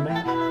 It's a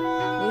map.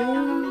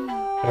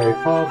 If I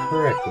recall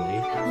correctly...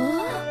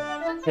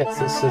 Yes,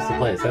 this is the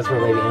place. That's where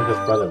Lady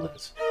Impa's brother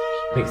lives.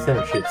 Makes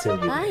sense she'd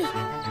send you there.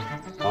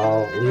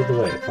 I'll lead the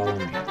way. Follow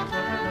me.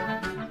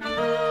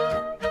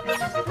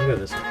 I'll go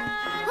this way.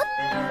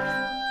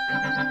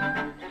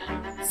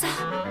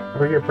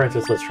 Over here,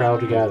 Princess. Let's travel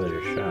together,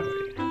 shall we?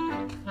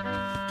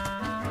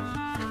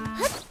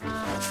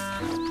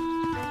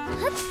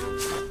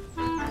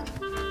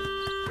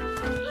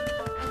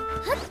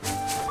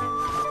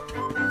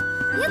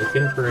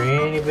 Looking for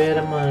any bit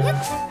of money.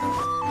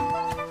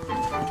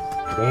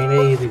 It ain't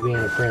easy being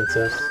a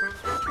princess.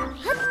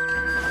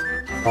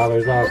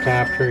 Father's all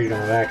captured, you don't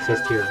have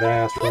access to your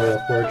vast royal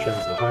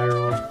fortunes of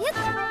Hyrule.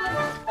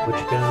 What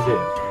you gonna do?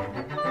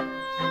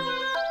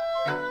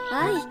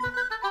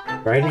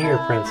 Right in here,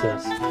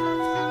 princess.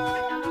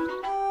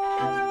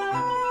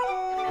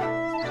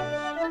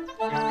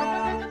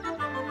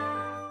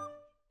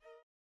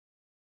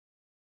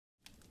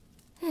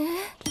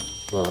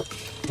 Look.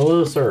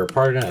 Hello, sir.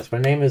 Pardon us. My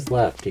name is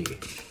Lefty.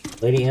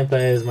 Lady Impa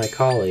is my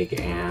colleague,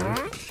 and...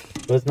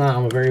 But it's not.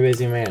 I'm a very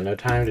busy man. No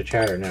time to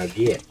chatter. Now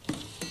get.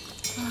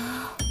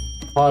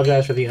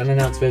 Apologize for the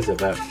unannounced visit,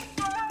 but...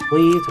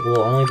 Please, it will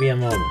only be a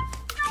moment.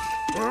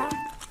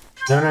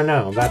 No,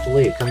 I'm about to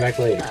leave. Come back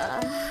later.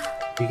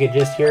 You could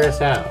just hear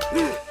us out.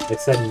 It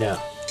said no.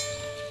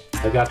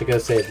 I've got to go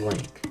save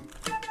Link.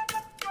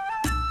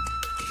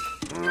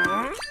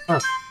 Huh.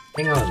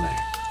 Hang on there.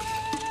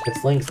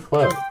 It's Link's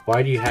cloak.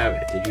 Why do you have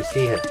it? Did you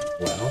see it?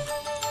 Well...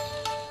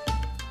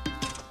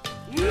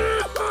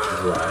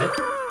 What?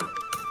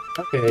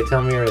 Okay,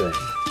 tell me everything.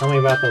 Tell me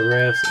about the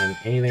rifts and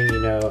anything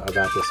you know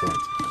about the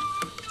swordsman.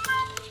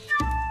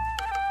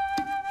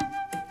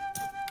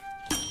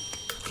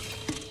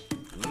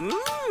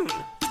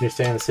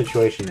 Understand the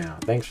situation now.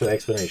 Thanks for the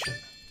explanation.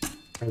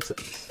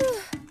 Princess.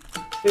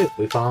 Dude,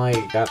 we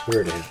finally got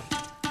through to him.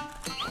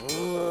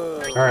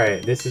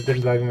 Alright, this has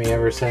been bugging me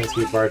ever since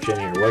you barged in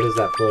here. What is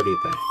that floaty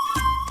thing?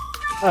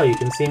 Oh, you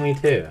can see me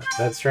too.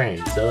 That's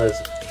strange. Zelda's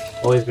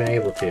always been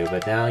able to,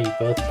 but now you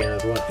both can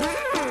as well.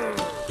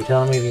 You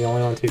telling me the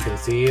only ones who can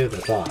see you?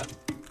 That's odd.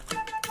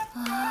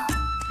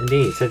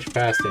 Indeed, such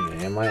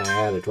fascinating, and might I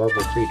add,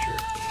 adorable creature.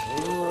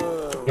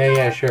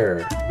 Yeah,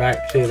 sure.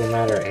 Back to the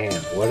matter at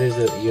hand. What is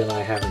it you and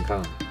I have in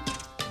common?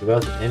 We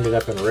both ended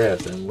up in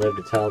rifts and lived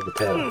to tell the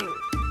tale.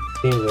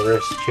 Seems the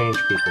rifts change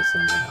people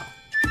somehow.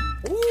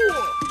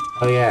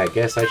 Oh yeah, I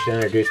guess I should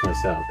introduce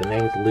myself. The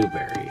name's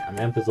Blueberry. I'm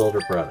Impa's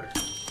older brother.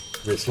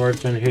 The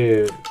swordsman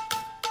who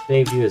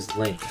saved you is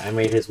Link. I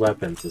made his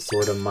weapons, the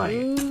Sword of Might.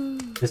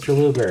 Mr.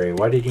 Blueberry,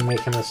 why did you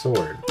make him a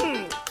sword?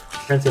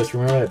 Princess,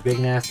 remember that big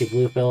nasty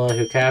blue fella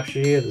who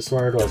captured you? The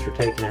sword was for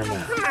taking him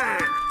out.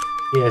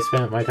 Yeah, I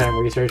spent my time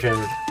researching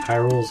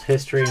Hyrule's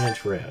history and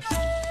its rifts.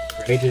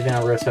 For ages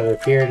now, rifts have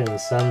appeared, and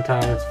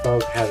sometimes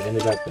folk have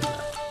ended up in them.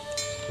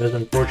 Those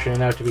unfortunate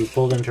enough to be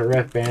pulled into a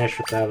rift vanished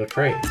without a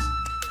trace.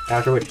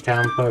 After which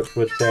townfolk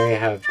would say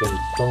have been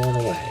stolen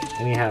away.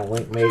 Anyhow,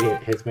 Link made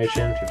it his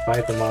mission to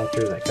fight the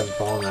monsters that come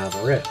falling out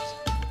of the rifts.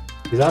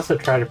 He's also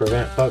tried to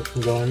prevent folks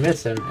from going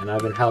missing, and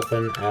I've been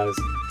helping as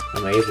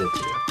I'm able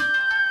to.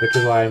 Which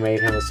is why I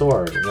made him a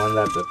sword, one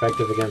that's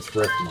effective against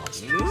rift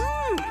monsters.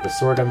 The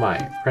Sword of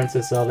Might.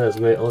 Princess Zelda is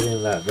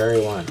wielding that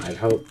very one I'd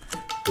hope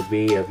would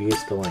be of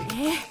use to Link.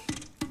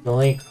 The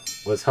Link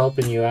was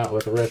helping you out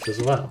with the rift as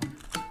well.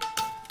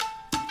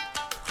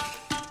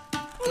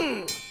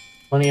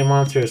 Plenty of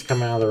monsters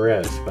come out of the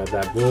rift, but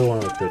that blue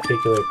one was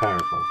particularly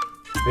powerful.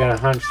 I got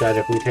a hunch that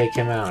if we take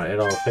him out,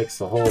 it'll fix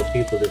the whole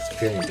people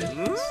disappearing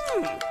business.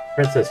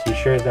 Princess, you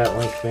sure that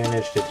Link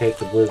managed to take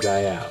the blue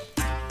guy out?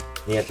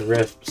 And yet the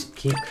rifts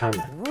keep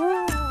coming.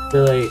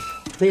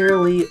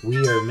 Clearly,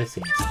 we are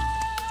missing something.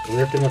 The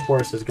rift in the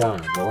forest is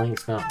gone, but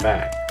Link's not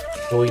back.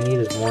 What we need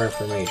is more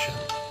information.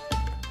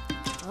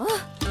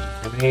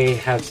 I may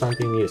have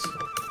something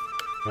useful.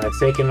 When I'd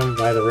taken him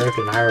by the rift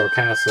in Hyrule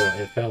Castle,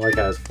 it felt like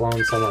I was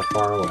flown somewhere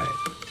far away.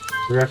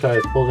 The rift I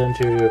was pulled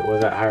into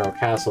was at Hyrule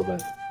Castle,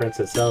 but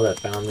Princess Zelda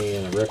found me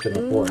in a rift in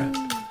the forest.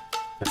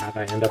 So how'd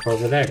I end up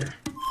over there?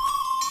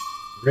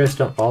 Rifts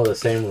don't follow the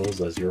same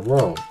rules as your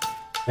world.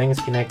 Things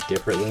connect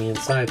differently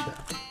inside them.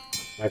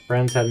 My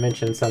friends have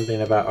mentioned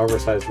something about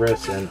oversized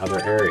rifts in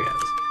other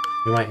areas.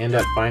 We might end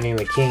up finding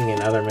the king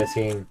and other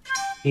missing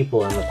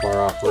people in the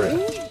far-off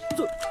rift.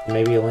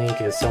 Maybe Link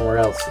is somewhere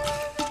else then.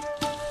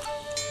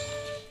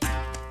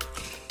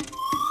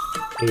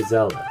 Hey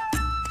Zelda,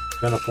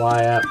 I'm gonna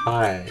fly up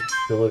high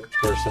to look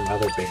for some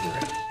other big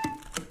rift.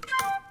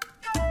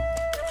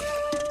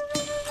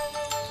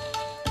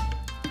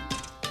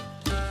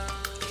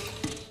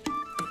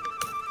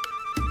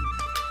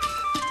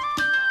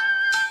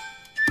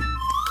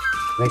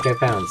 I think I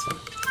found some.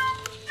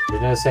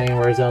 There's no saying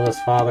where Zelda's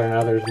father and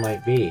others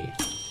might be.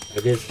 I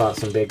did spot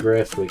some big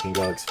rifts we can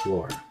go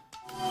explore.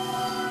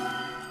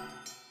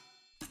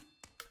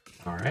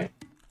 Alright.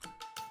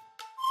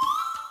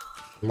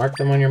 Mark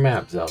them on your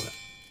map, Zelda.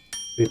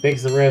 If we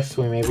fix the rifts,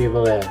 we may be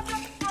able to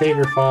save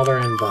your father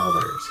and the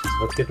others. So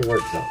let's get to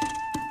work, Zelda.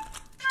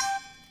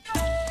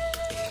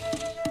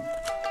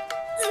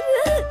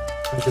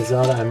 Princess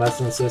Zelda, I must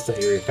insist that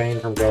you refrain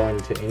from going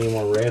to any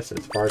more rifts.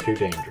 It's far too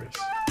dangerous.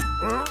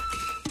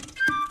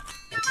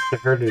 To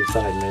her to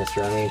decide,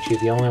 Minister. I mean,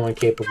 she's the only one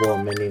capable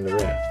of mending the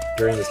rift.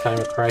 During this time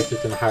of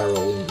crisis in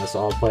Hyrule, we must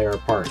all play our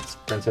parts,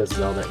 Princess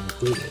Zelda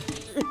included.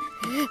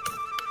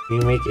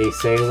 You make a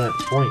salient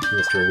point,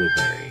 Mr.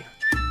 Blueberry.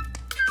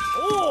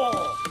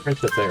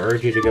 Princess, I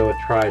urge you to go with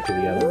Tri to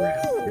the other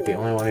rift. You're the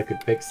only one who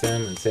could fix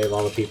them and save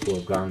all the people who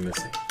have gone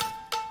missing.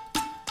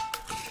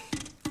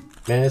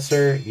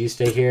 Minister, you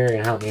stay here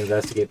and help me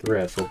investigate the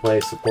rifts. We'll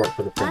play support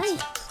for the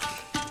princess.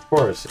 Of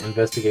course,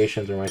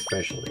 investigations are my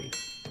specialty.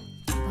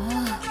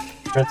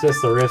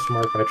 Princess, the rifts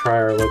marked by Tri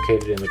are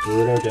located in the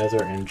Gerudo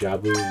Desert and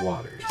Jabu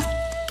waters.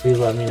 Please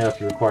let me know if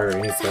you require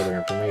any further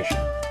information.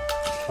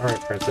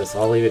 Alright, Princess,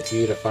 I'll leave it to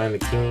you to find the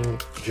King,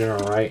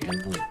 General Wright,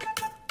 and Link.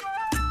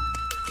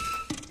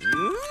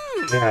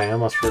 Yeah, I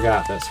almost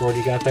forgot. That sword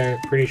you got there,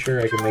 pretty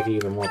sure I can make it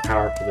even more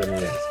powerful than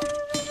it is.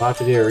 I'll have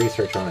to do a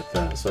research on it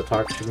though, so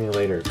talk to me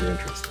later if you're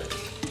interested.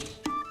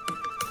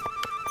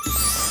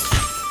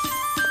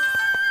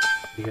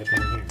 What do you got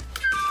down here?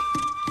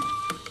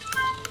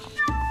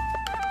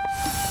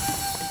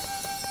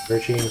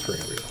 Searching for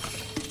everyone.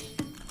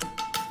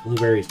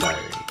 Blueberry's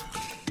diary.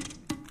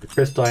 The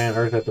crystal I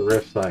unearthed at the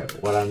rift site,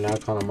 what I'm now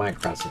calling a might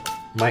crystal,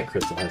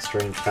 has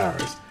strange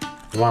powers.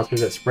 The monsters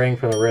that sprang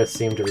from the rift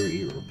seem to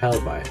be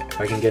repelled by it. If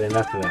I can get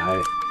enough of it,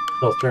 I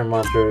feel certain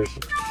monsters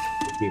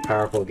would be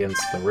powerful against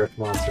the rift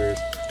monsters.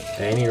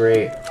 At any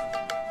rate,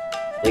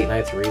 late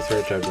nights of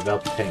research, I've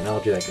developed a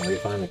technology that can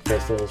refine the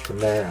crystals. From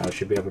there, I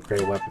should be able to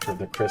create a weapon from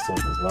the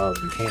crystals as well as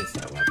enhance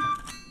that weapon.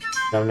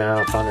 So I'm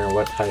now pondering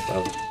what type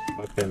of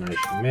weapon I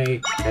should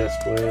make,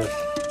 test with.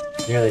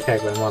 Nearly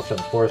attacked by a monster in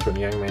the forest when a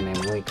young man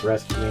named Link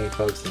rescued me.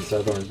 Folks in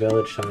Southern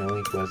Village telling me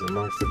Link was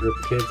amongst the group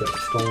of kids that were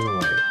stolen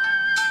away.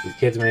 These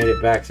kids made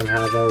it back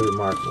somehow, though.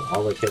 Remarkable.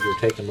 All the kids were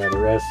taken by the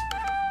rest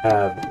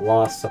have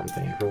lost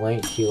something. For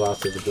Link, he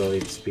lost his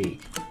ability to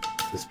speak.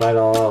 Despite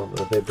all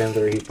that they've been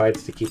through, he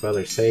fights to keep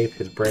others safe.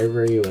 His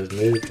bravery was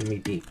moved to me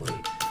deeply.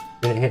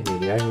 Then it hit me.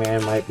 The young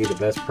man might be the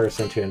best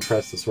person to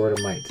entrust the Sword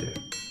of Might to.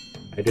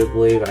 I do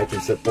believe I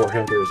can support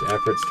him through his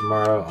efforts.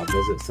 Tomorrow, I'll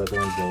visit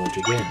Sutherland Village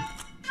again.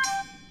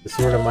 The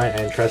Sword of Might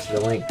I entrusted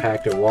to Link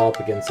packed a wall up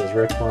against those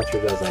rift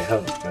monsters as I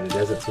hoped, but it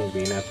doesn't seem to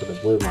be enough for the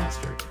blue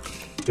monster,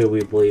 who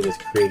we believe is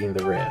creating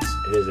the rifts.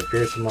 It is a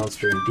fearsome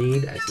monster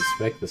indeed. I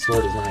suspect the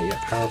sword is not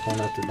yet powerful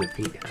enough to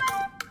defeat him.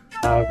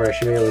 However, I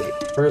should be able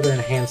to further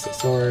enhance the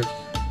sword,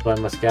 so I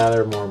must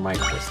gather more might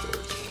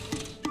crystals.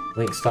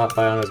 Link stopped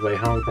by on his way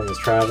home from his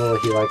travel.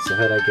 He likes the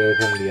hood I gave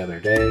him the other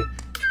day.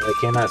 But I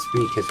cannot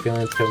speak. His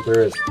feelings come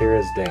through as clear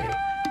as day.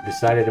 I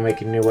decided to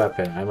make a new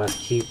weapon. I must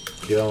keep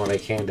doing what I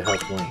can to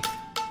help Link.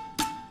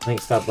 Link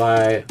stopped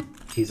by.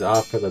 He's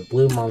off for the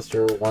blue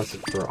monster once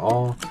and for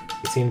all.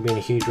 He seemed to be in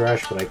a huge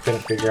rush, but I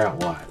couldn't figure out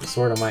why. The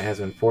Sword of Might has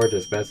been forged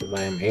as best as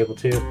I am able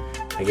to.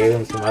 I gave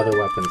him some other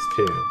weapons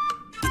too.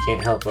 He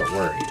can't help but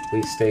worry.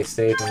 Please stay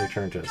safe and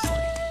return to us, Link.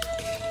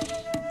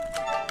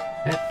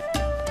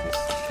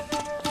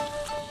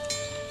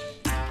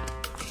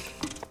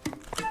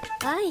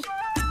 Bye.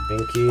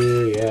 Thank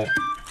you, yeah.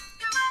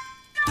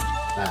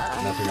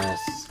 Ah, nothing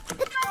else.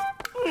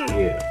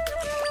 You.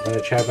 I'm going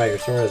to chat about your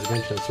sword. As I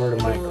mentioned, sword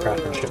of might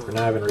craftsmanship. For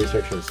now, I've been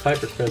researching this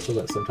type of crystal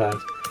that's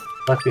sometimes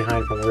left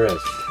behind from the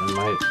wrist. And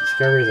my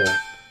discoveries have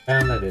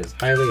found that it is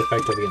highly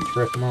effective against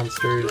rift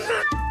monsters.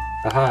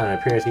 Aha, and it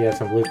appears you have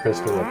some blue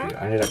crystal with you.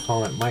 I ended up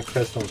calling it might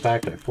crystal. In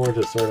fact, I forged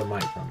a sword of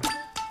might from it.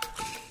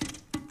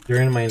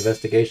 During my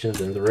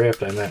investigations in the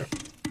rift, I met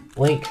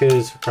Link,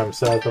 who's from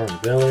Souththorn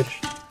Village.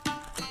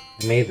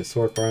 I made the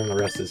sword for him, the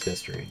rest is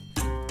history.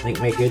 Link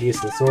made good use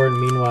of the sword,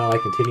 and meanwhile I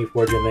continue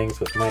forging things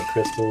with might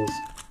crystals.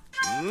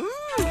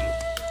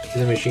 In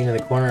the machine in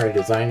the corner, I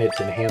designed it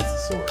to enhance the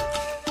sword.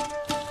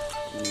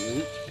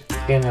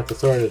 Scanning at the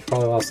sword, it's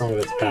probably lost some of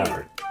its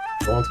power.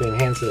 But once we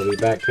enhance it, it'll be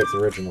back to its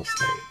original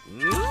state.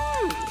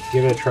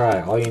 Give it a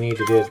try. All you need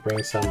to do is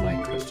bring some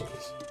might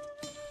crystals.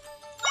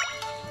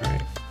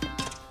 Alright.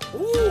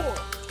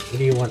 What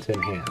do you want to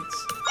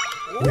enhance?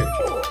 Energy.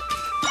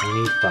 You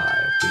need 5.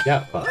 You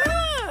got 5.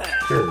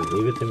 Sure,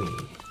 leave it to me.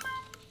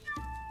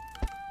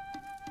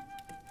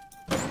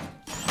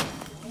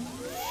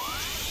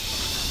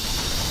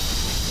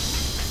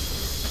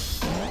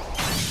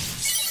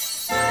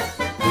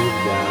 We've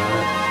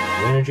got...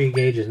 Your energy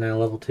gauge is now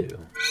level 2.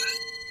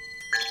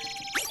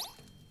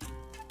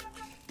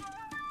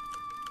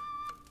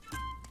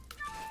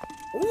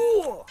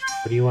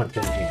 What do you want to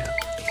enhance?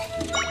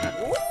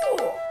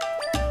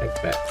 Take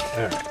back.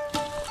 Alright.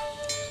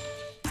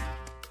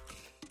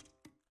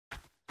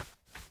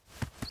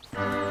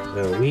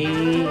 So we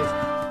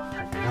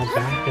are now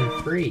back and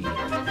free.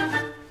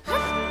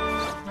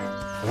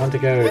 I want to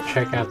go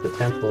check out the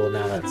temple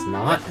now that's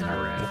not in a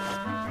rift.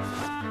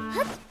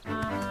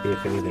 See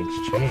if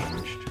anything's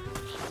changed.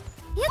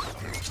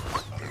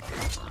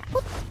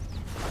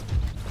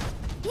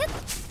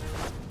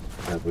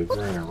 Because we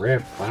were in a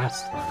rift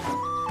last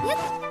time.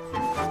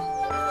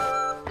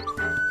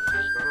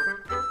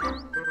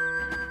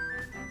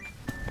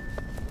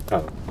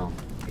 Oh, well,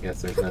 I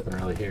guess there's nothing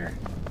really here.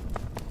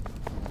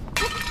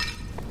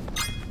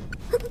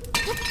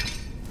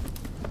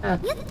 Ah,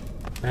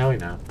 now we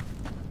know.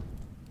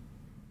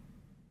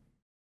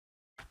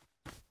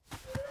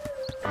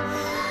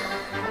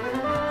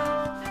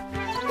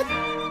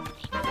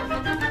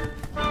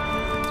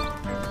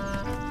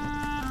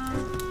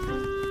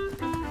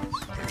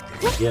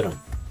 Get him.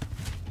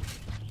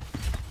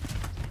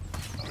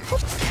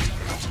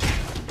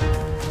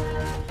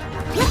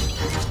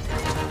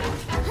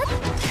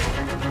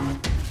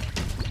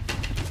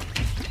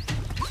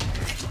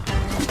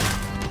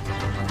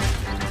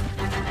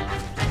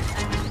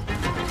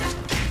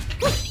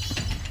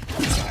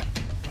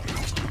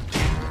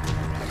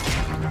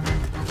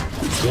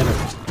 Get him.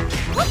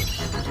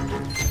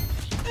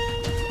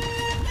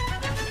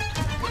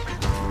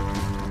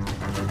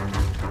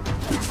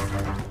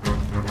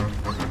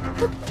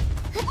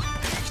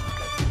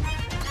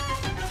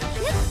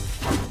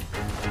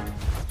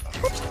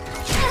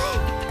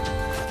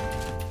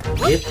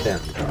 Get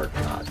them, Dark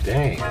Knot.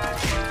 Dang.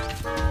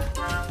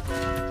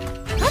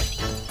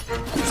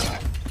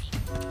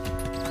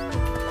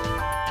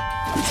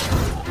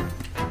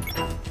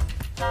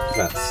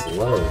 That's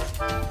slow.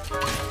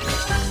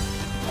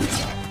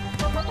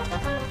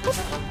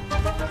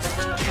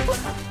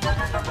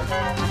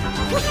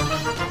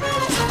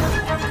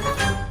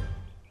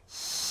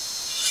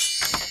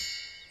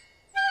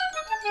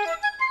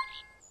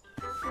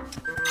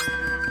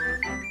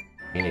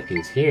 And if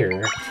he's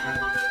here...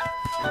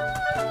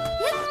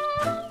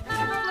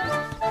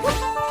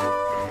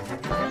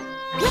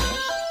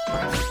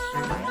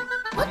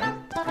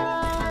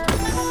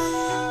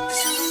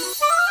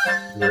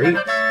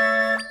 Grapes.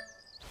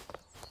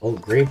 Oh,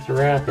 grapes of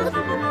wrath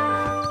over here.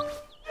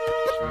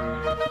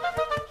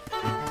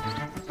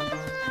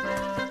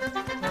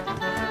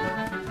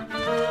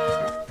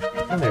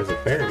 Oh, there's a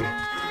fairy.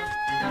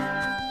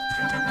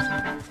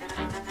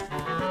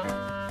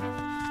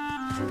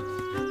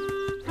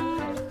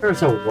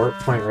 There's a warp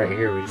point right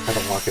here. We just have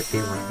to walk a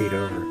few more feet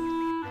over.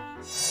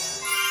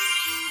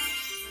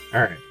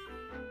 Alright.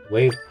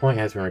 Wave point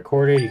has been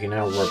recorded. You can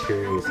now warp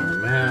here using the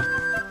map.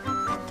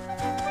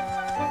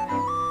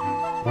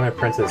 One of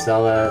Princess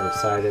Zelda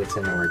decided to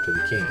send word to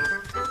the king.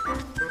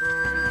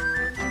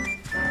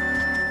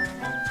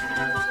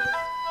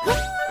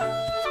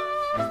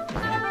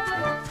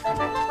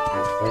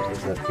 What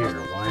is up here?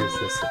 Why is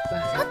this a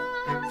thing?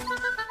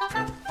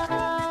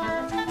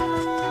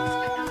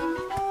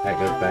 That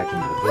goes back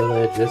into the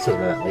village. This is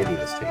where that lady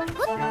was taken.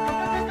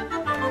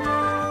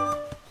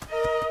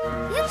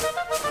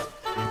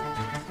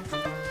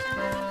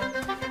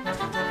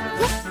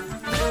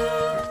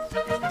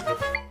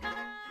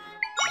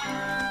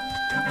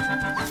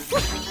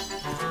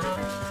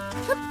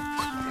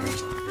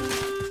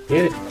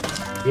 Get it!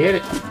 Get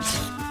it!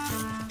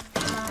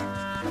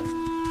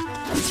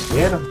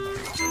 Get him!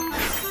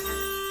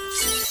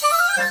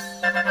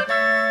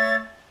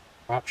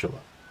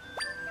 Popula.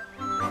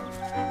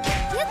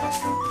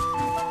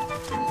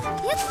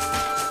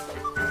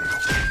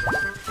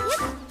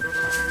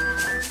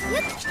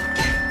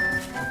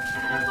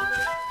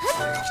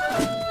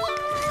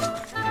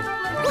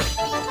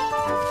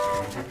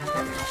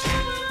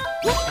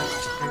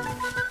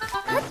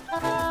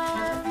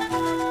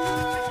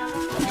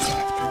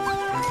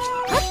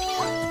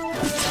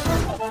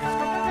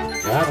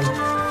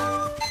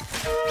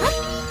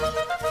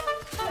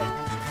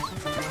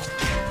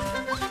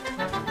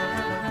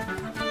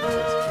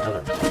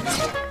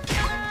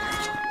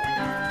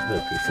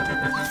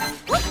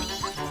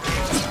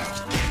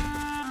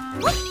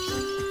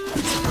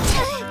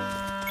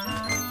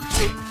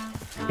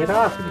 Get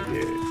off me,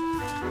 dude.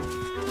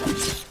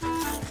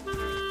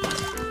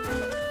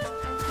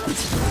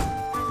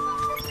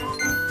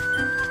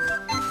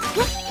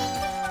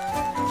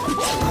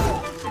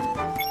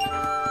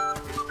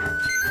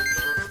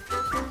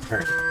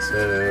 Alright,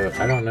 so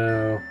I don't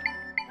know.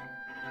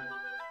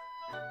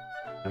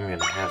 I'm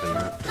gonna have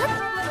enough.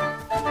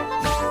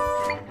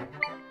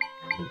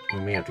 We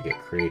may have to get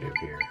creative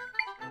here.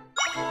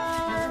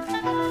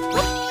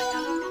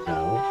 No.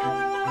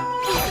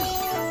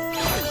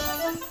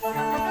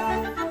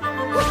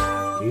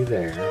 You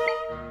there.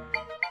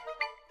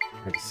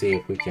 Let's see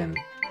if we can.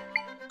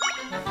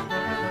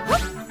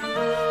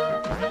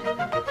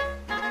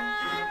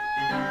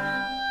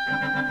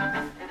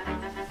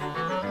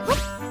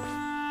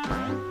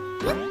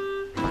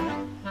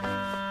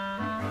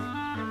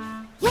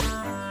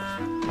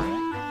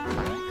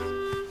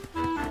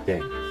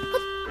 Dang.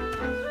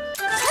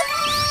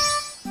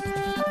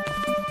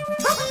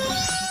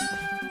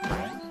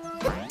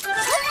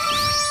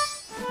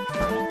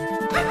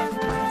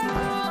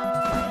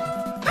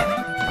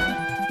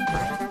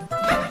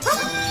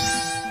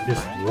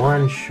 Just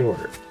one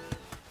short.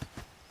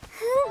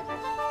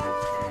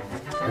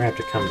 We're gonna have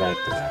to come back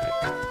to that.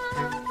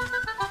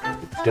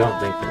 I don't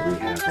think that we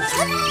have what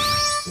we need.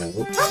 No,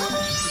 oops.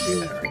 Do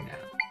that right now.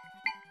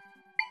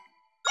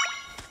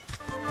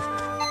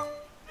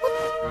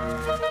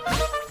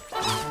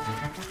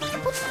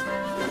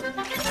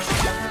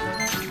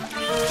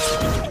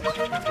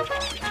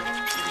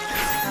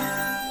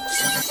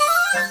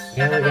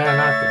 Yeah, we got an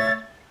opera.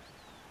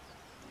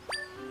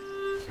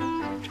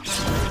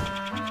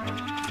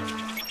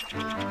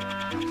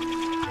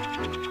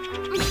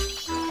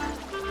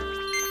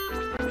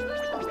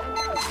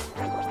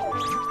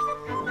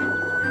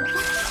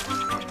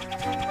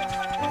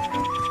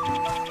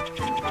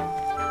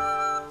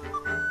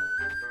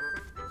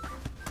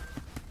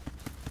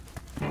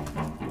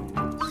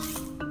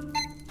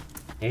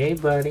 Hey,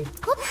 buddy.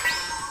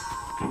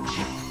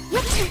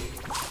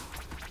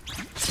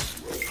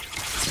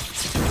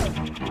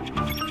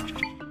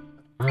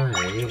 I want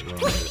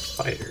a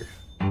spider.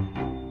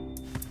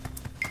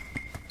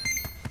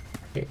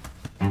 Okay,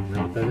 you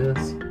know what that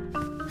is?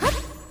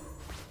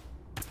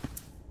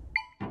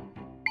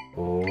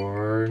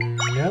 Or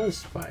no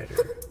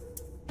spider.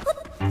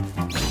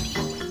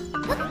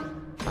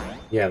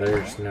 Yeah,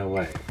 there's no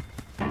way.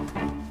 I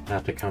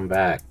have to come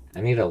back. I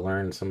need to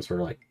learn some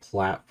sort of like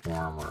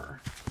platform or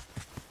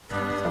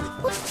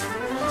something.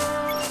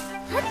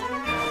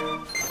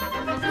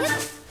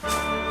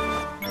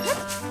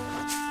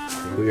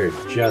 We are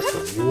just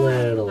a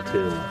little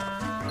too low.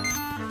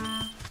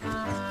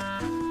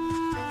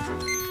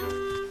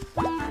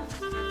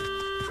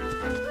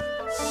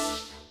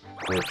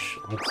 Which,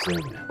 let's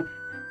zoom in.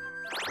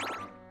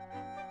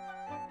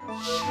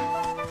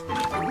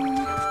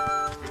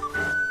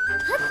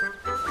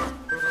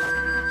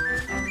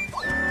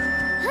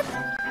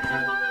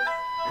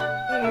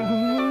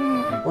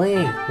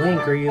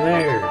 Link, are you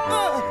there?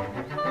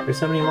 There's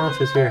so many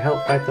monsters here.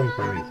 Help fight them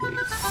for me, please.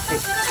 Hey,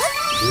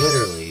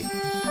 literally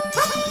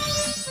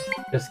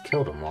just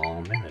killed them all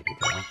a minute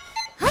ago.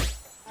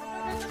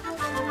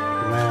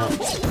 Come out.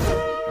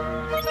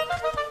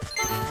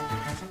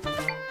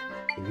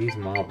 These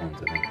mob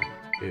ones, I think,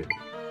 do.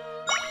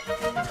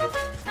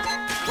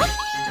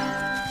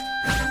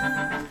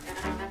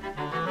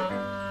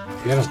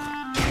 Get them.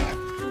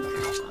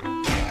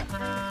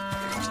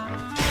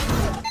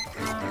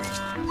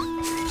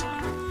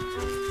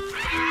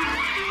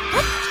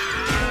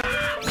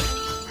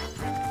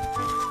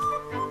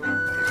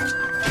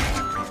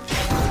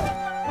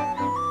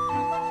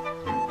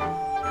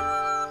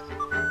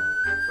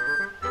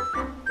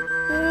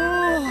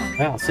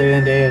 Well,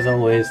 saving day is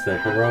always the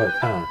heroic,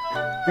 huh?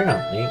 You're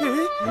not Link.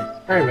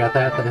 Sorry about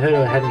that, but the hood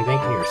had me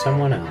thinking you're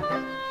someone else.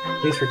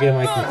 Please forgive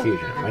my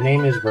confusion. My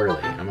name is Burley.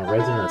 I'm a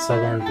resident of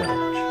Southern Village.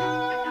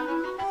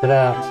 I set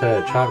out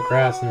to chop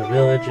grass in the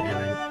village, and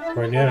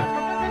before I knew it,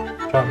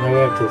 I chopped my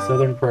way up to the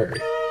Southern Prairie.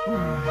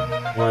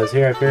 While I was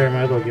here, I figured I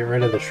might as well get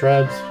rid of the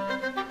shrubs,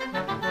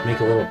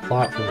 make a little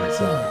plot for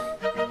myself.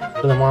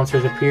 So the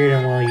monsters appeared,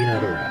 and well, you know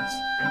the rest.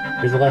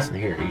 There's a lesson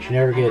here. You should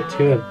never get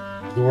too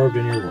absorbed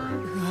in your work.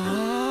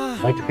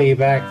 I'd like to pay you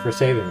back for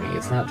saving me.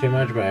 It's not too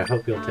much, but I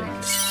hope you'll take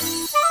it.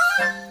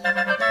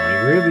 20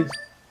 rubies.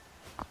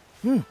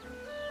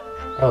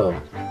 Oh,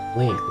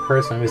 Link, the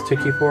person I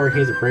mistook you for,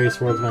 he's a brave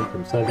swordsman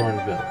from Southern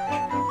Village.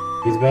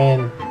 He's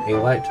been a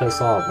light to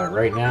us all, but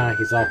right now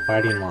he's off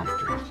fighting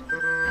monsters.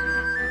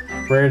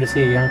 It's rare to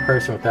see a young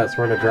person with that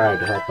sort of drive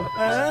to help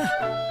others.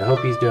 I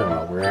hope he's doing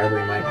well, wherever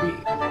he might be.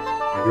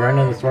 If you run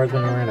into the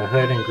swordsman wearing a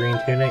hood and green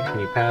tunic, can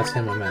you pass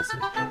him a message?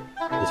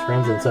 His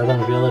friends in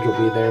Southern Village will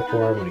be there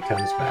for him when he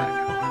comes back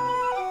home.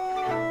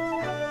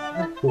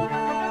 Oh, cool.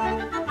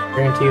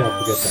 Guarantee I'll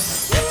forget that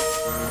message.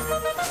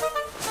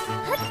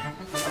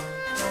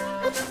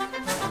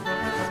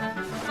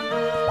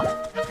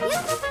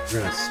 We're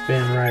gonna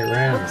spin right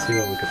around and see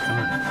what we can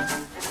find.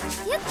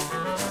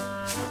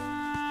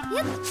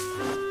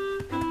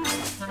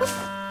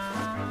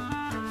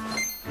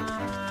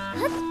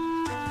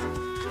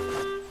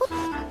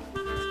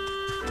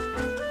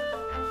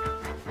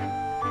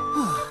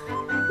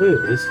 Ooh,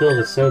 this field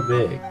is so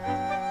big.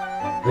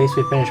 At least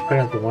we finished putting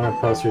up the wanted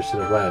posters to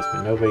the west,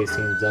 but nobody's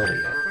seen Zelda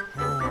yet.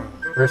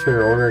 First we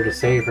were ordered to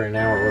save her, and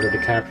now we're ordered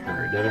to capture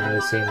her. It doesn't really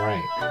seem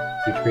right.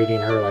 Be treating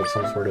her like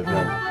some sort of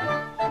villain.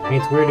 I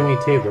mean, it's weird to me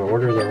too, but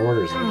orders are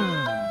orders.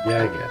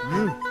 Yeah, I guess.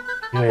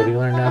 Anyway, we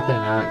learned nothing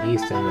out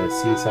east in the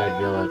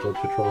seaside village. Let's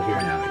patrol here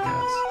now, I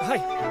guess. Hi.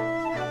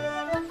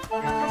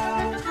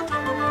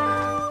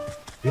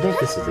 You think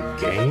this is a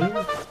game?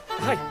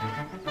 Hi.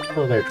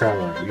 Hello there,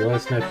 traveler. You let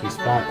us know if you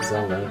spot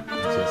Zelda.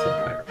 Princess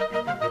Empire.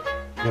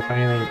 If you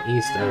find anything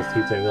east of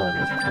Seaside Village,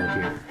 let's patrol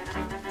here.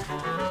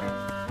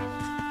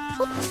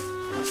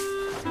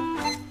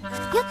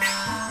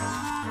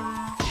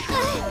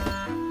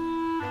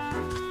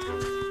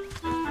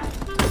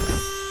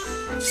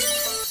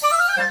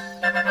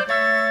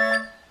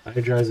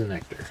 Hydras and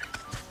nectar.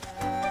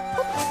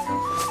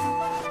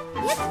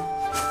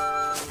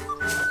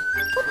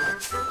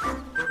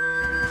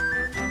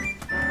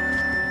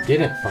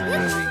 Didn't find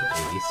anything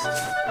east.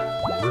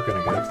 We're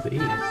gonna go to the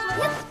east.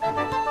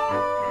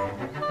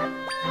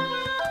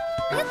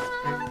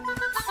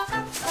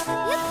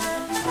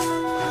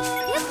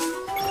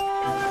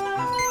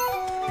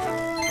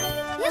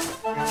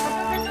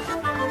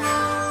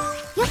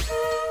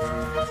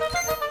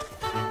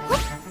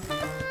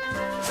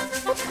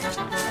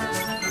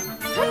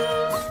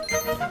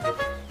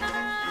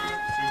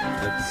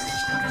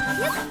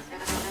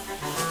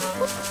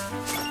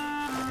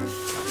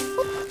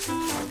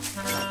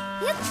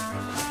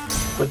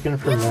 Looking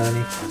for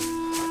money.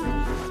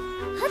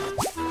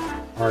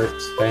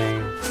 Hearts,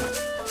 fame.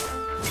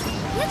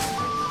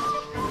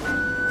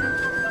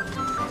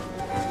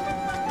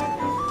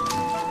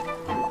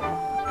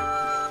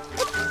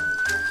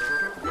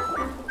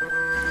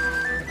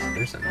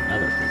 There's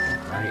another big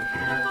one right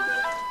here.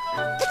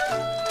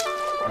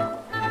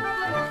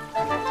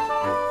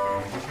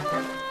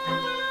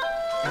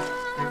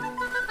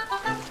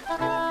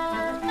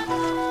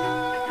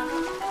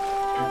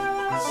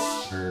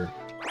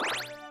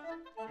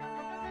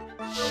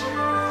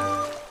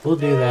 We'll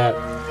do that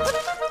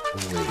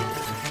later.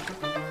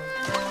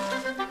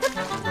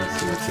 Let's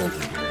see what's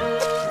over here.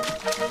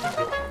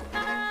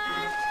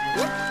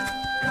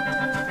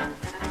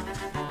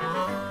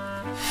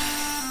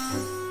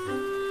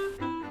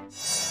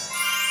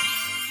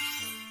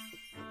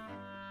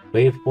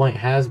 Waypoint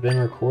has been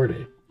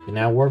recorded. You can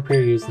now warp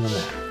here using the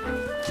map.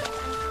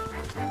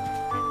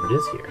 What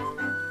is here?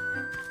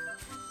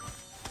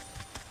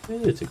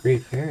 Ooh, it's a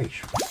great fairy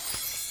shop.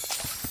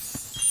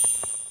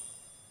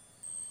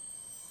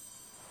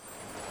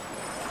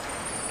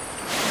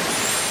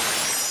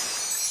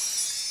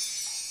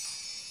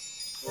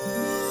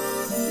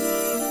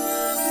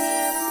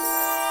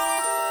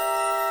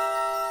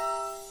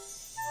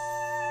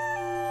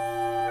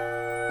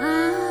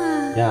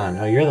 Yeah,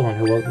 no, you're the one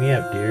who woke me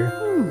up, dear.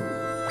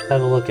 Let's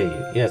have a look at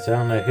you. Yes, I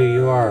don't know who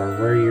you are or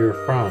where you're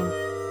from.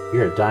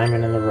 You're a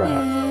diamond in the rough.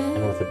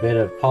 And with a bit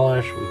of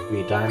polish, we could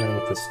be a diamond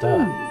with the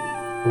stuff.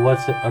 But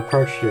what's the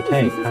approach to your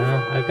take,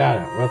 huh? I got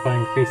it. What if I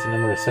increase the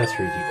number of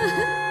accessories you can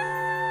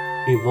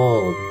wear? Be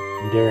bold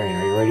and daring.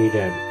 Are you ready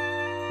to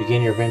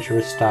begin your venture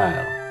with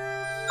style?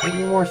 Make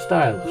me more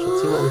stylish.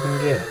 Let's see what we can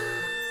get.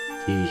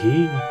 Hee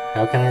hee.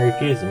 How can I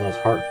refuse the most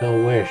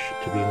heartfelt wish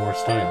to be more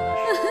stylish?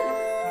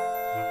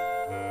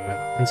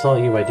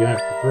 Insult you by doing it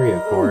for free,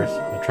 of course.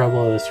 The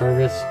trouble of the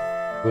service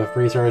with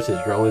free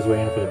services, you're always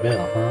waiting for the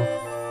bill, huh?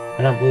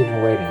 I don't believe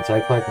in waiting, so I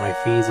collect my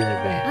fees in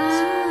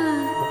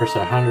advance. First,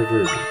 100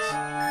 rubies.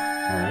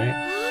 Alright.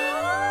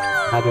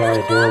 How do I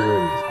adore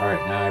rubies?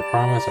 Alright, now I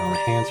promise I'll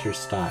enhance your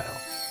style.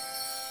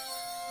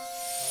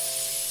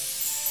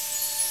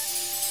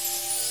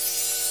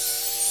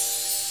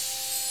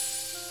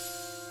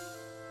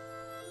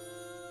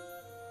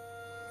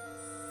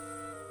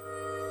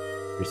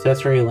 Your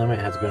accessory limit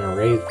has been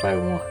raised by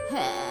 1.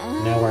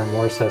 You now wear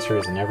more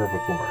accessories than ever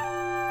before.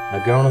 Now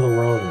go into the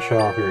world and show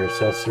off your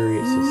accessory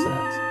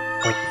success.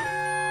 Fuck you.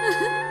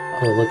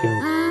 Oh, let's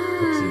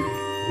see.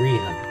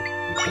 300.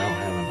 We don't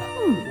have enough.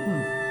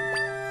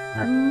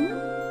 Alright.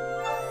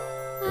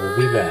 We'll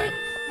be back.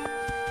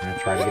 I'm gonna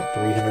try to get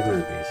 300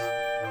 rubies.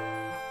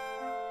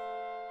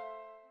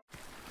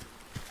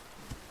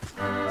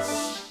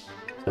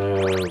 So,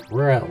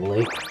 we're at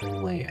Lake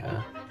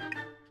Leia.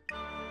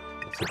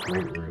 That's a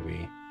great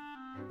ruby.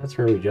 That's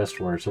where we just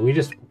were. So we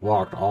just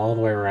walked all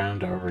the way around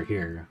to over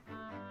here.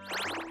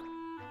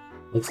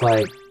 Looks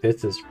like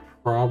this is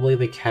probably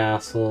the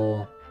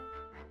castle.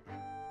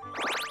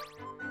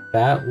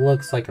 That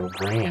looks like a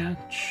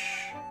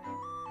ranch.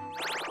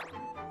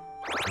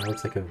 That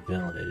looks like a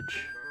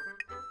village.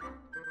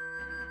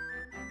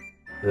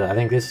 I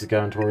think this is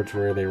going towards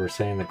where they were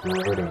saying the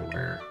Grotto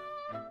were.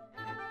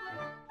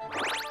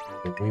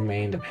 But we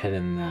may end up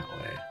heading that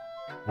way.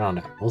 I don't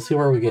know. We'll see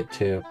where we get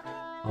to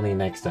on the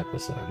next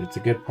episode. It's a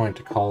good point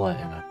to call it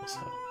an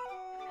episode.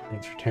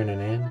 Thanks for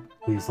tuning in.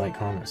 Please like,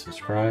 comment,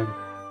 subscribe.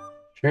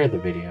 share the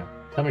video.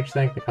 Tell me what you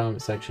think in the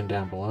comment section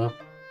down below.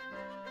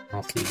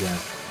 I'll see you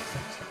guys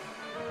next time.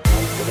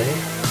 Today,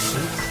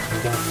 peace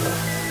and God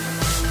bless.